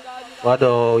gani?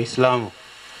 Bado Uislamu.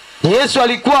 Yesu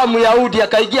alikuwa Myahudi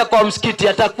akaingia kwa msikiti,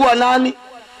 atakuwa nani?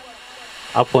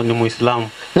 Hapo ni Muislamu.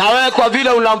 Na wewe kwa vile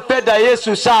unampenda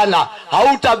Yesu sana,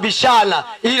 hautabishana,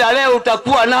 ila leo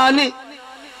utakuwa nani?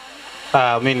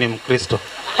 Mimi ni Mkristo.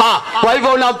 Kwa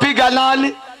hivyo unampiga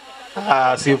nani?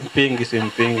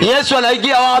 Simpingi. Yesu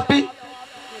anaingia wapi?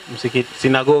 Msikiti,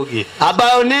 sinagogi.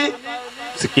 Ambayo ni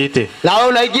msikiti. Na wewe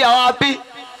unaingia wapi?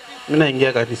 Mimi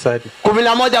naingia kanisani.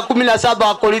 11:17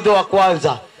 wa Korintho wa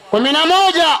kwanza.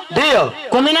 11 ndio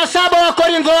 17 wa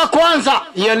Korintho wa kwanza.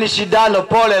 Hiyo ni shindano,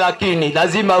 pole, lakini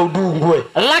lazima udungwe.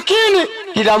 Lakini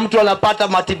kila mtu anapata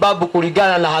matibabu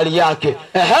kulingana na hali yake.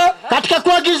 Katika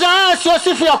kuagiza haya sio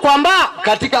sifu ya kwamba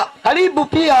katika karibu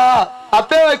pia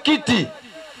apewe kiti.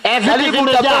 Karibu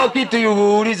utapewa kiti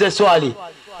uulize swali.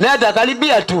 Nenda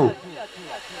karibia tu.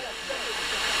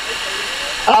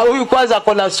 Huyu kwanza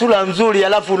kona sura nzuri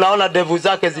alafu unaona ndevu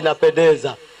zake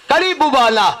zinapendeza. Karibu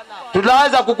bwana.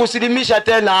 Tunaweza kukusilimisha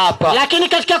tena hapa. Lakini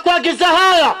katika kuagiza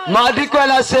haya maandiko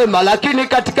yanasema, lakini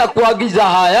katika kuagiza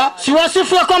haya si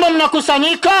wasifu ya kwamba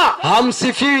mnakusanyika.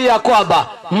 Hamsifiwi ya kwamba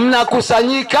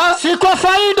mnakusanyika si kwa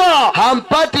faida.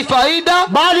 Hampati faida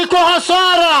bali kwa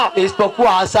hasara.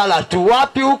 Isipokuwa hasara tu.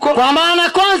 Wapi huko? Kwa maana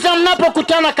kwanza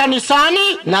mnapokutana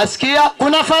kanisani nasikia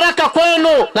kuna faraka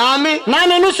kwenu.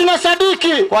 Nami nusu na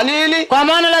sadiki. Kwa nini? Kwa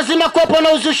maana lazima kuwepo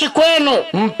na uzushi kwenu.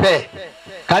 Mpe.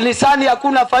 Kanisani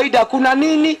hakuna faida, hakuna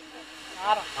nini?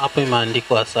 Hapo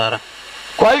imeandikwa hasara.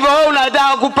 Kwa hivyo wewe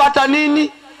unataka kupata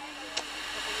nini?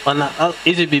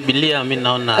 Hizi Biblia mimi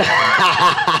naona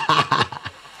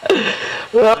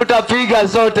utapiga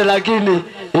zote, lakini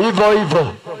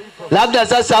hivyo labda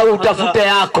sasa utafute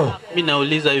yako. Mimi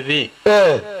nauliza hivi.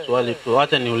 Swali tu,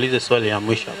 acha niulize swali ya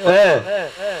mwisho.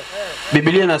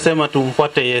 Biblia inasema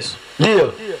tumfuate Yesu.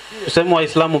 Ndio. Tuseme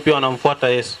Waislamu pia wanamfuata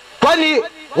Yesu. Kwani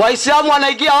Waislamu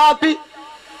wanaingia wapi?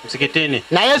 Msikitini.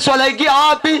 Na Yesu anaingia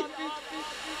wapi?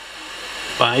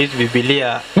 Hizi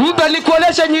Biblia. Mpe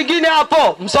nikuoneshe nyingine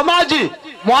hapo, msomaji.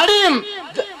 Mwalimu.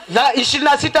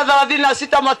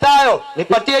 26:36 Mathayo.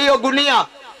 Nipatie hiyo gunia.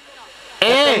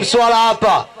 Swala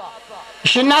hapa.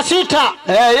 26.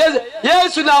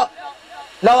 Yesu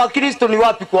na Wakristo ni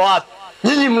wapi kwa wapi?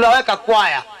 Nyinyi mnaweka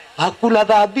kwaya. Hakuna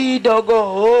dhambi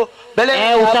dogo.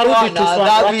 Bele utarudi tu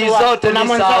dhambi zote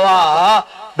ni sawa.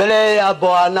 Bele ya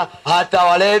Bwana hata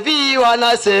walevi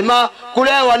wanasema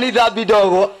kulewa ni dhambi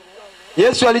dogo.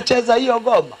 Yesu alicheza hiyo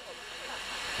ngoma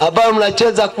ambayo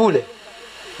mnacheza kule.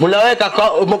 Mnaweka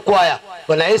kwaya.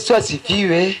 Bwana Yesu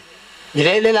asifiwe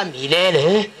milele na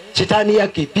milele. Shetani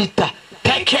yakipita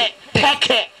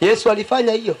teke. Yesu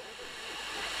alifanya hiyo.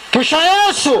 Kisha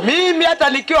Yesu, mimi hata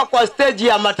nikiwa kwa stage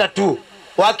ya matatu,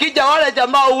 wakija wale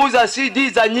jamaa uuza CD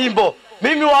za nyimbo,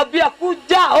 mimi waambia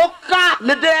kuja oka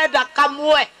nededa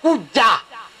kamwe kuja.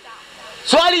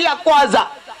 Swali ya kwanza,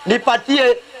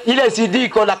 nipatie ile CD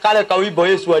iko na kale kawimbo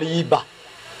Yesu aliimba.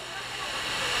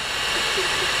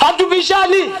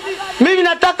 Hatubishani. Mimi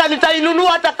nataka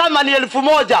nitainunua hata kama ni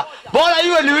 1000. Bora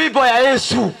iwe ni wimbo ya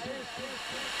Yesu.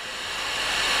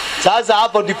 Sasa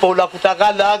hapo ndipo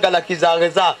unakutangana anga la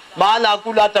kizaza. Maana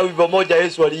hakuna hata wimbo moja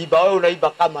Yesu aliimba. Wewe unaimba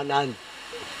kama nani?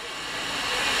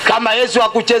 Kama Yesu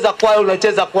hakucheza kwaya,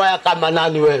 unacheza kwaya kama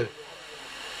nani wewe?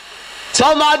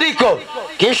 Soma andiko.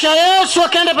 Kisha Yesu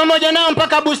akaenda pamoja nao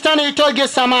mpaka bustani itwayo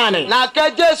Getsemane. Na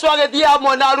Yesu agithia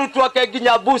hamwe na arutwo ake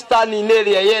nginya bustani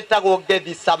ĩrĩa yetagwo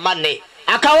Getsemane.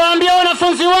 Akawaambia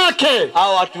wanafunzi wake,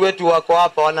 hao watu wetu wako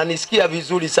hapa wananisikia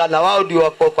vizuri sana, wao ndio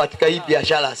wako katika hii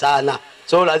biashara sana,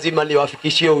 so lazima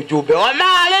niwafikishie ujumbe. Wa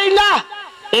alaina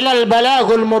ila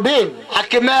albalaghul mubin.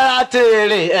 Akimera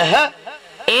atiri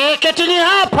ketini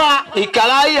hapa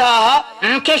ikalai haha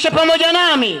mkeshe pamoja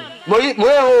nami.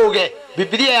 Mwehoge.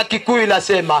 Biblia ya Kikuyu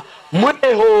inasema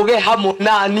mwehoge hamwe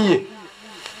nani.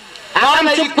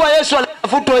 Maana ilikuwa Yesu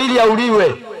anafutwa ili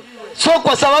auliwe, so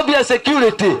kwa sababu ya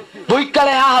security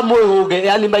muikare haha mwehoge,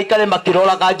 yani maikare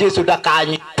makiroraga Yesu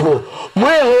ndakanyitwo.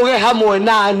 Mwehoge hamwe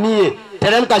nani.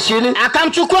 Teremka chini.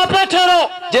 Akamchukua Petero.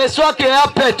 Yesu akioya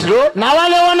Petro na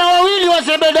wale wana wawili wa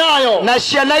Zebedayo na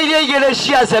ciana iria igere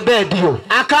cia Zebedio.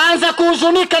 Akaanza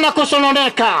kuhuzunika na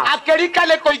kusononeka.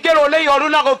 Akirikane kuingerwo ni ihoru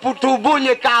na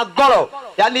guputumbunyika ngoro.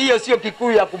 Yani hiyo sio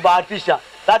Kikuyu ya kubahatisha.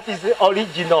 That is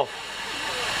original.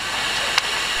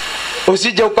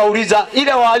 Usije ukauliza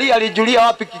ile wali alijulia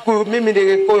wapi Kikuyu, mimi ni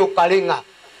Gikuyu Kalinga.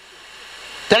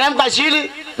 Teremka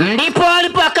chini. Ndipo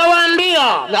alipo akawaambia,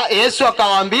 na Yesu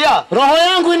akawaambia, roho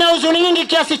yangu ina huzuni nyingi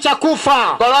kiasi cha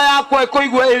kufa. Ngoro yako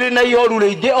ikuigwa ili na ihoru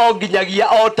ringi o nginyagia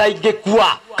o ta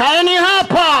ingikua. Kaeni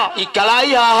hapa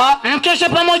ikarai haha mkeshe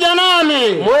pamoja nami.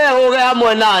 Mwehoge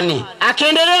hamwe nani.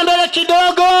 Akaendelea mbele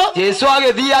kidogo. Yesu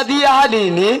agithia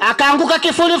hanini, akaanguka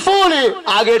kifulifuli,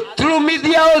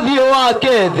 ageturumithia uthio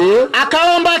wake thi,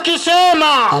 akaomba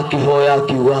akisema, akihoya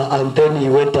akiwa, and then he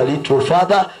went a little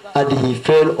further and he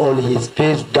fell on his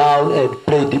face down and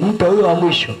prayed. Mpe huyo wa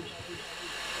mwisho.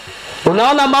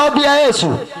 Unaona maombi ya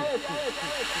Yesu?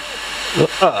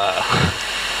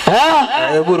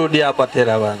 Hebu rudi hapa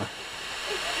tena bana.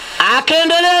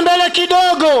 Akaendelea mbele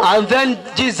kidogo. And then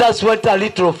Jesus went a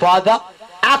little further.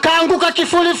 Akaanguka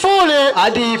kifulifuli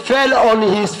and he fell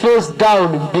on his face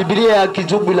down. Biblia ya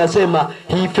Kizungu inasema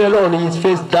he fell on his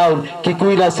face down.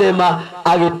 Kikuyu inasema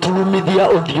ageturumithia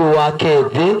uthio wake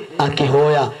thi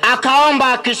akihoya.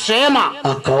 Akaomba akisema.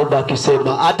 Akaomba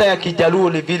akisema. Hata ya Kijaluo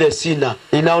ni vile sina.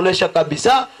 Inaonesha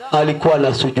kabisa alikuwa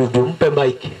na sujudu. Mpe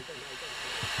maiki.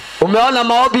 Umeona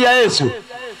maombi ya Yesu?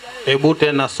 Hebu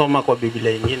tena soma kwa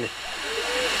Biblia nyingine.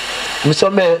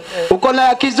 Msome. Uko na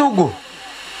ya Kizungu?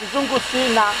 Kizungu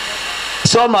sina.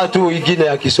 Soma tu ingine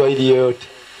ya Kiswahili yoyote.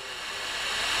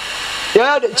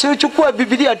 Yoyote, chukua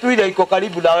Biblia tu ile iko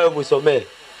karibu na wewe msomee.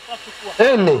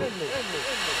 Ene.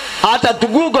 Hata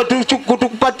Google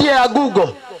tukupatie ya Google.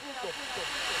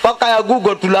 Paka ya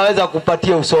Google tunaweza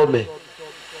kupatia usome.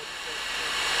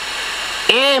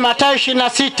 Mathayo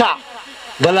 26.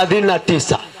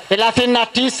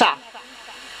 39.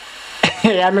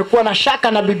 Amekuwa na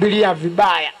shaka na Biblia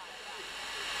vibaya.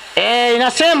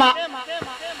 Inasema,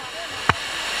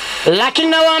 lakini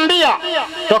nawaambia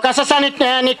toka sasa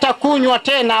nitakunywa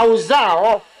tena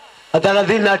uzao.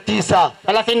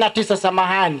 39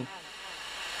 samahani.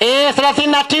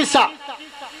 39.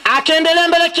 Akaendelea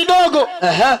mbele kidogo.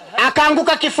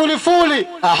 Akaanguka kifulifuli.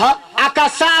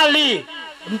 Akasali.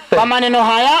 Kwa maneno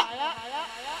haya,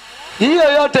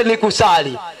 hiyo yote ni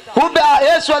kusali. Kumbe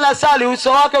Yesu anasali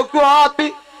uso wake ukiwa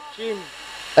wapi? Chini.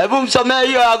 Hebu msomee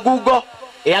hiyo ya Google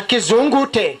ya Kizungu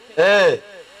te.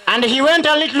 And he went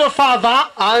a little further.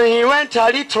 And he went a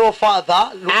little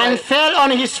further. And fell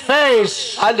on his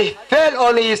face. And he fell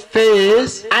on his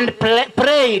face. And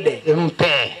prayed.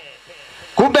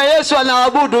 Kumbe Yesu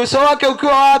anaabudu uso wake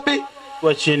ukiwa wapi?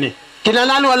 Kwa chini. Kina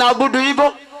nani wanaabudu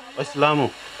hivyo? Waislamu.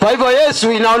 Kwa hivyo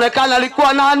Yesu inaonekana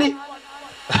alikuwa nani?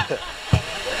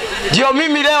 Ndio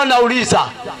mimi leo nauliza.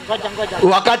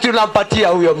 Wakati unampatia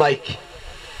huyo mike.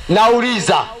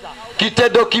 Nauliza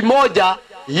kitendo kimoja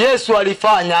Yesu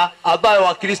alifanya ambayo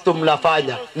Wakristo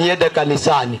mnafanya, niende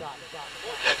kanisani.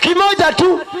 Kimoja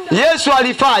tu Yesu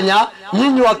alifanya,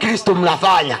 nyinyi Wakristo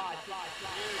mnafanya.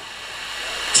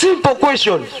 Simple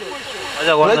question.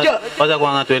 Wacha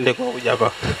kwanza tuende kwa huyu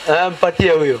hapa.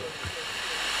 Mpatie huyo.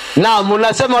 Naam,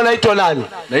 unasema unaitwa nani?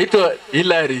 Naitwa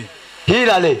Hilary.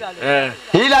 Hilary.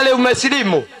 Hilary,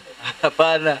 umesilimu?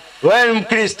 Hapana. Wewe ni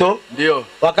Mkristo? Ndio.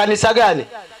 Wa kanisa gani?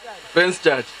 Friends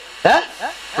Church.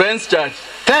 Friends Church.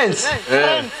 Friends?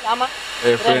 Friends ama?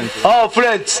 Friends. Oh,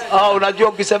 friends. Oh, unajua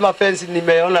ukisema friends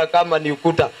nimeona kama ni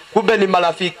ukuta. Kumbe ni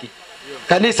marafiki.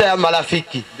 Kanisa ya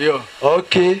marafiki. Ndio.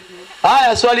 Okay.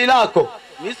 Haya, swali lako.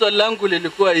 Mimi swali langu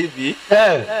lilikuwa hivi.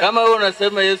 Kama wewe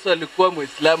unasema Yesu alikuwa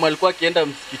Muislamu, alikuwa akienda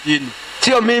msikitini.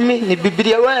 Sio mimi, ni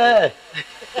Biblia. Wewe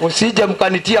usije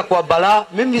mkanitia kwa balaa.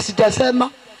 Mimi sijasema.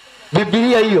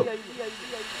 Biblia hiyo.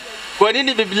 Kwa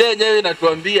nini Biblia yenyewe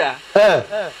inatuambia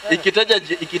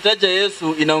ikitaja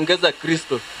Yesu inaongeza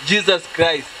Kristo, Jesus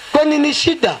Christ? Kwani ni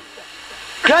shida?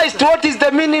 Christ, what is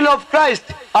the meaning of Christ?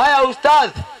 Haya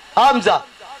Ustadh Hamza,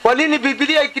 kwa nini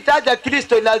Biblia ikitaja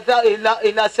Kristo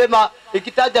inasema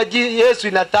ikitaja Yesu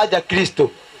inataja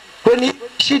Kristo? Kwani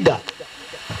shida?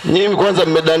 Nyinyi kwanza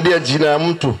mmedandia jina ya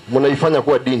mtu, mnaifanya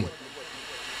kuwa dini.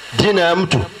 Jina ya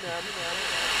mtu.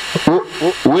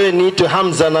 Wewe niite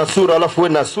Hamza Nassoro alafu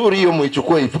wewe Nassoro hiyo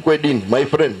muichukue ifukwe dini. My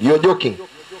friend, you're joking.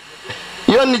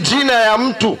 Hiyo ni jina ya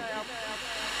mtu.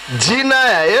 Jina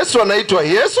ya Yesu anaitwa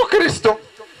Yesu Kristo.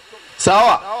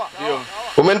 Sawa? Ndio.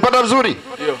 Umenipata vizuri?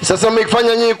 Ndio. Sasa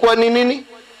mmefanya nyinyi kwa nini?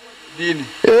 Dini.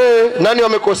 Nani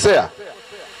wamekosea?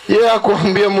 Yeye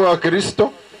akuambia mwa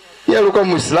Kristo. Yeye alikuwa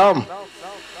Muislamu.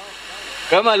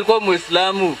 Kama alikuwa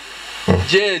Muislamu,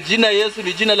 je, jina Yesu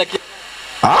ni jina la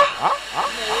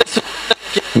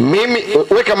Mimi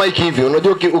weka mic hivi,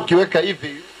 unajua ukiweka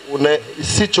hivi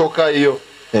sichoka hiyo.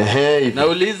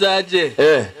 Nauliza aje?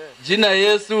 Jina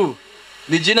Yesu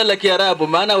ni jina la Kiarabu,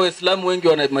 maana Waislamu wengi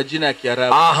wana majina ya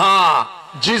Kiarabu. Aha,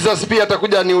 Jesus pia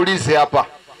atakuja niulize hapa.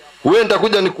 Wewe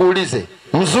nitakuja nikuulize.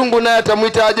 Mzungu naye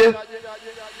atamuitaje?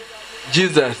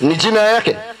 Jesus. Ni jina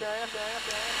yake?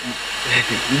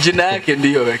 Jina yake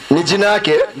ndio. Ni jina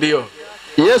yake? Ndio.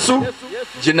 Yesu?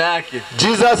 Jina yake.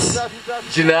 Jesus?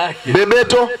 Jina yake.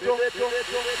 Bebeto?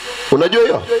 Unajua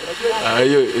hiyo?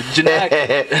 Hiyo jina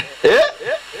yake.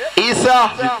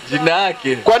 Isa? Jina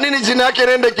yake. Kwa nini jina yake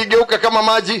nende kigeuka kama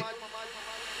maji?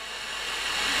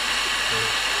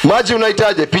 Maji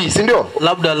unaitaje? P, si ndio?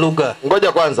 Labda lugha.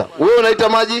 Ngoja kwanza. Wewe unaita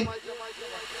maji?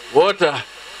 Water.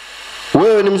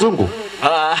 Wewe ni mzungu?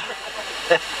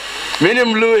 Mimi ni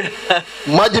Mluya.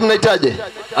 Maji mnaitaje?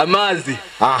 Amazi.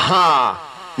 Aha.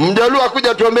 Mjaluo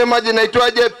akuja tuambie maji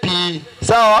naitwaje? P.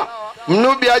 Sawa?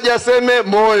 Mnubi aje aseme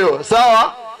moyo.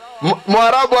 Sawa?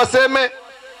 Mwarabu aseme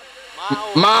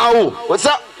mau.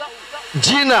 Sasa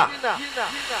jina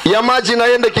ya maji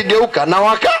naende kigeuka na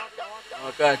wakati.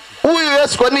 Huyu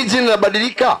Yesu kwa nini jina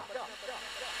linabadilika?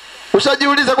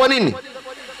 Ushajiuliza kwa nini?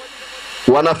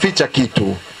 Wanaficha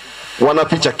kitu.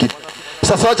 Wanaficha kitu.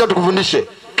 Sasa acha tukufundishe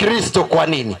Kristo kwa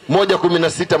nini.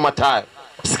 1:16 Mathayo.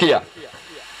 Sikia.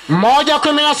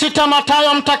 1:16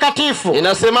 Mathayo mtakatifu.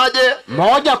 Inasemaje?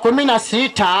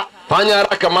 1:16. Fanya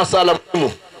haraka masala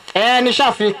muhimu.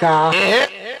 Nishafika.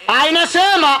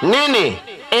 Inasema nini?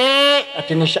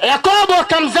 Yakobo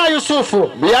akamzaa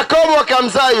Yusufu. Yakobo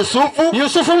akamzaa Yusufu.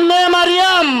 Yusufu mume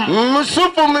Mariam.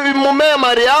 Yusufu mume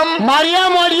Mariam.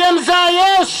 Mariam aliyemzaa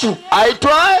Yesu.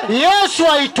 Aitwaye?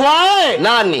 Yesu aitwaye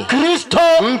nani? Kristo.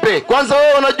 Mpe. Kwanza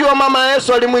wewe unajua mama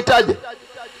Yesu alimuitaje?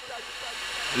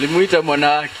 Alimuita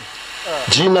mwana wake.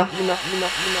 Jina.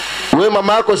 Wewe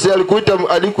mama yako si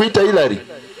alikuita Hilary?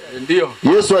 Ndio.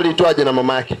 Yesu aliitwaje na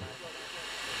mama yake?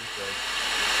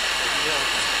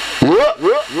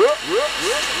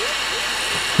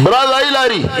 Brother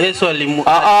Hilary. Yesu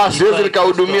siwezi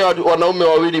nikahudumia wanaume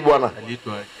wawili bwana.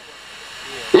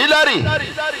 Hilary.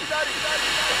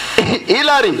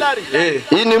 Hilary.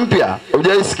 Hii ni mpya.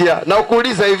 Hujaisikia. Na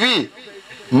ukuuliza hivi.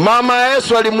 Mama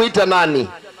Yesu alimuita nani?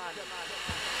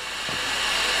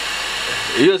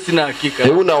 Hiyo sina hakika.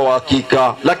 Una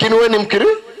uhakika. Lakini wewe ni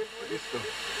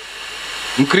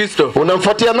Mkristo.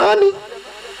 Unamfuatia nani?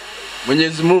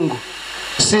 Mwenyezi Mungu.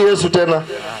 Si Yesu tena.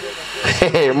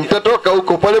 Mtatoka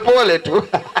huko pole tu.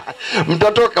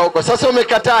 Mtatoka huko. Sasa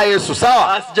umekataa Yesu,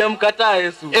 sawa? Sijamkataa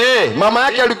Yesu. Mama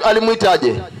yake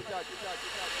alimuitaje?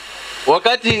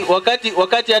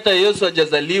 Wakati hata Yesu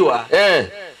hajazaliwa,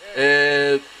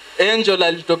 angel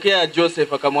alitokea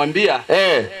Joseph akamwambia,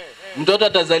 mtoto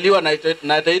atazaliwa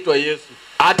na ataitwa Yesu.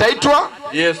 Ataitwa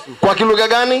Yesu. Kwa kilugha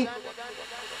gani?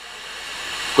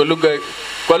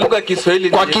 Kwa lugha Kiswahili.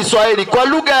 Kwa Kiswahili. Kwa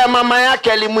lugha ya mama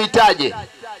yake alimuitaje?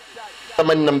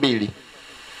 82.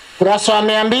 Kurasa wa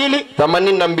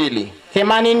 282.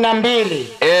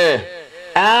 82.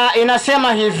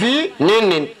 Inasema hivi.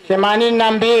 Nini?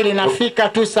 82 nafika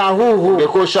tu sahuhu.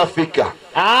 Umekushafika.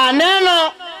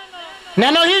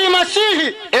 Neno hili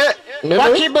Masihi. Kwa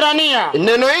Kibrania.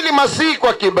 Neno hili Masihi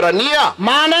kwa Kibrania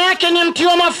maana yake ni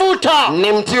mtiwa mafuta.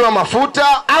 Ni mtiwa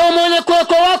mafuta au mwenye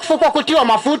kuwekwa wakfu kwa kutiwa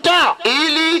mafuta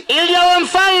ili awe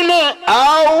mfalme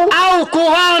au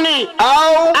kuhani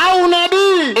au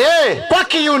nabii. Kwa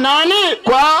Kiyunani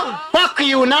kwa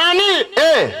Kiyunani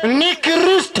ni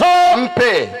Kristo.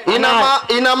 Mpe.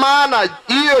 Ina maana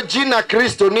hiyo jina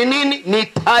Kristo ni nini? Ni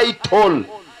title.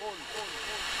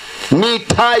 Ni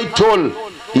title.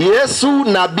 Yesu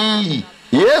nabii,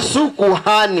 Yesu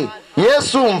kuhani,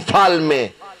 Yesu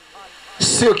mfalme.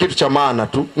 Sio kitu cha maana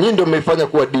tu. Nyinyi ndio mmeifanya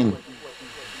kuwa dini.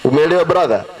 Umeelewa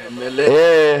brother?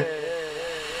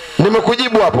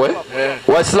 Nimekujibu hapo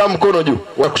Waislamu mkono juu.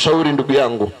 Wakushauri ndugu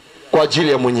yangu kwa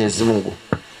ajili ya Mwenyezi Mungu.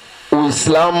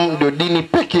 Uislamu ndio dini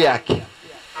peke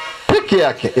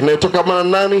yake inayotokamana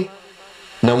nani?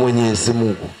 Na Mwenyezi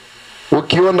Mungu.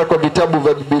 Ukiona kwa vitabu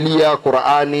vya Bibilia,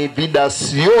 Qur'ani,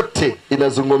 Vidas, yote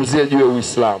inazungumzia juu ya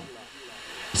Uislamu.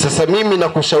 Sasa mimi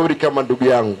nakushauri kama ndugu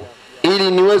yangu,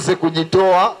 ili niweze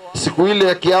kujitoa siku ile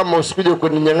ya kiyama, usikuje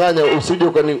ukaninyang'anya, usije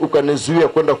ukanizuia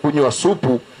kwenda kunywa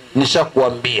supu.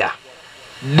 Nishakuambia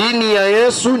dini ya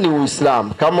Yesu ni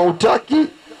Uislamu. Kama utaki,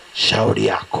 shauri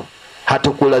yako,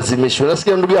 hatukulazimishwa.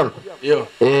 Unasikia ndugu yangu? Ndio.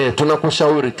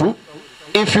 Tunakushauri tu,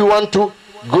 if you want to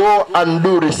go and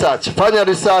do research,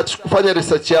 fanya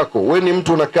research yako. Wewe ni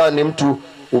mtu unakaa, ni mtu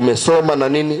umesoma na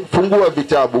nini, fungua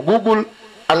vitabu, Google,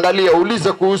 angalia,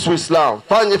 uliza kuhusu Islam,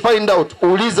 find out,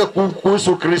 uliza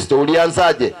kuhusu Kristo,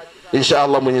 ulianzaje.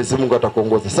 Inshallah Mwenyezi Mungu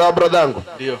atakuongoza. Sawa bradangu?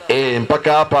 Ndio.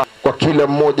 Mpaka hapa, kwa kila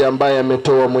mmoja ambaye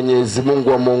ametoa, Mwenyezi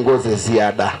Mungu amuongoze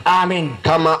ziada. Amin.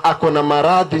 Kama ako na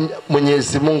maradhi,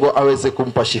 Mwenyezi Mungu aweze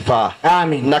kumpa shifa.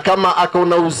 Amin. Na kama ako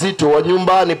na uzito wa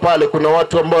nyumbani pale, kuna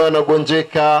watu ambao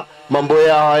wanagonjeka, mambo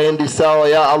yao haendi sawa,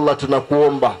 ya Allah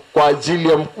tunakuomba kwa ajili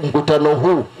ya mkutano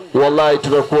huu, wallahi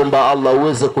tunakuomba Allah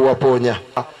uweze kuwaponya.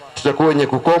 Tutakuwa wenye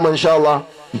kukoma inshallah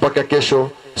mpaka kesho.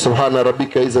 Subhana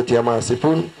rabbika izzati amma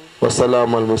yasifun wa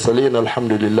salamun al mursalin,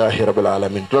 alhamdulillahi rabbil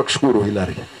alamin. Tunakushukuru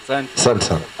Hilary. Asante. Asante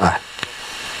sana.